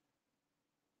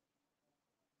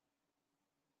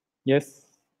 Yes.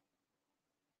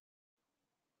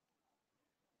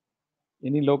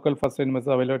 Any local first aid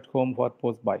method available at home for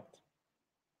post bite?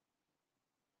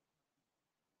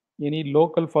 Any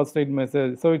local first aid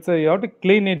method? So it's you have to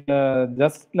clean it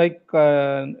just like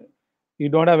you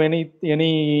don't have any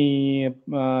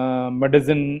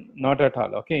medicine, not at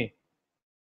all. Okay.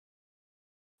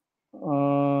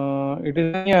 It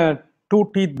is a two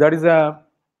teeth. That is a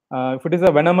if it is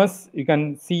a venomous, you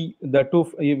can see the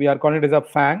two. We are calling it as a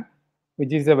fang,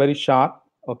 which is a very sharp.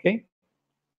 Okay.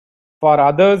 For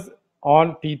others,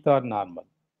 all teeth are normal.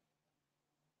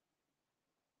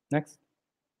 Next.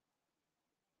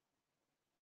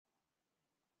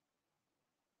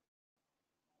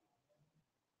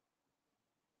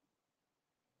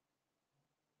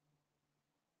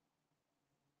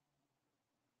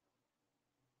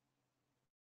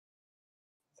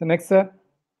 So next, sir.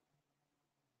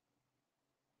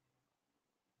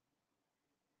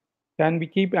 Can we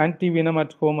keep anti-venom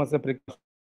at home as a precaution?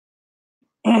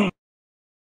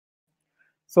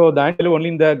 So the anti only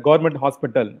in the government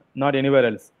hospital, not anywhere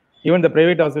else. Even the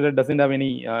private hospital doesn't have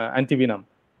any anti-venom.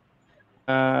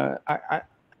 I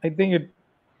think it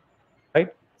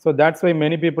right. So that's why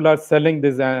many people are selling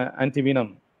this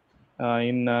anti-venom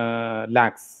in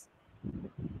lakhs.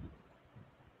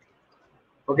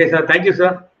 Okay, sir. Thank you,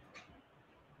 sir.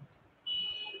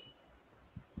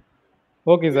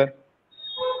 Okay, sir.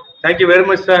 Thank you very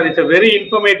much, sir. It's a very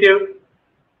informative,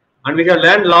 and we have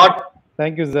learned a lot.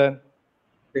 Thank you, sir.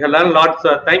 We have learned a lot,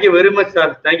 sir. Thank you very much,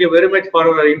 sir. Thank you very much for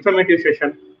our informative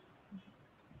session.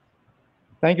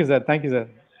 Thank you, sir. Thank you, sir.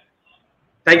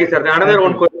 Thank you, sir. Another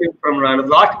one question from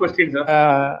last question,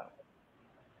 sir.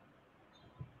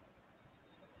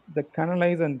 The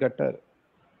canalize and gutter.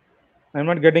 I'm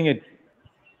not getting it.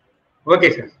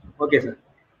 Okay, sir. Okay, sir.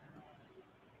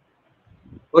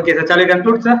 Okay, sir. Shall I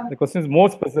conclude, sir? The question is more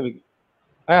specific.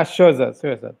 Sure, sir.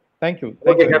 Sure, sir. Thank you.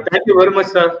 Okay, sir. Thank you very much,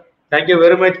 sir. Thank you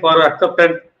very much for your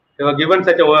acceptance. You have given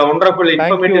such a wonderful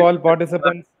informative. Thank you, all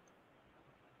participants.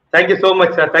 Thank you so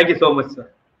much, sir. Thank you so much, sir.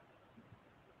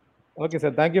 Okay,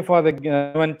 sir. Thank you for the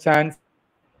given chance.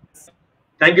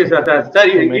 Thank you, sir. Sir,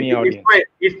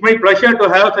 it's my pleasure to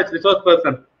have such resource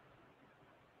person.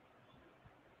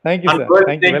 Thank you, sir.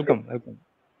 Thank you. Welcome. Welcome.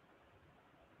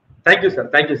 Thank you, sir.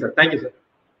 Thank you, sir. Thank you, sir.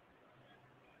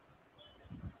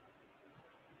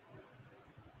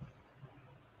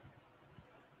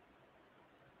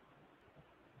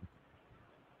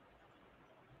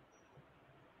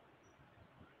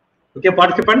 Okay,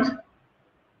 participants.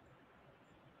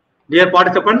 Dear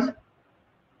participants,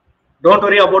 don't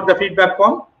worry about the feedback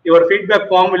form. Your feedback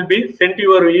form will be sent to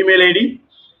your email ID.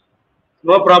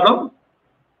 No problem.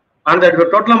 And the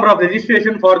total number of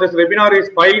registration for this webinar is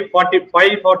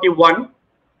 541.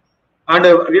 And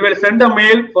we will send a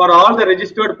mail for all the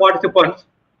registered participants.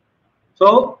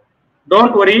 So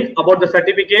don't worry about the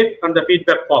certificate and the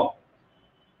feedback form.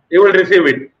 You will receive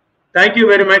it. Thank you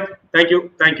very much. Thank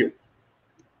you. Thank you.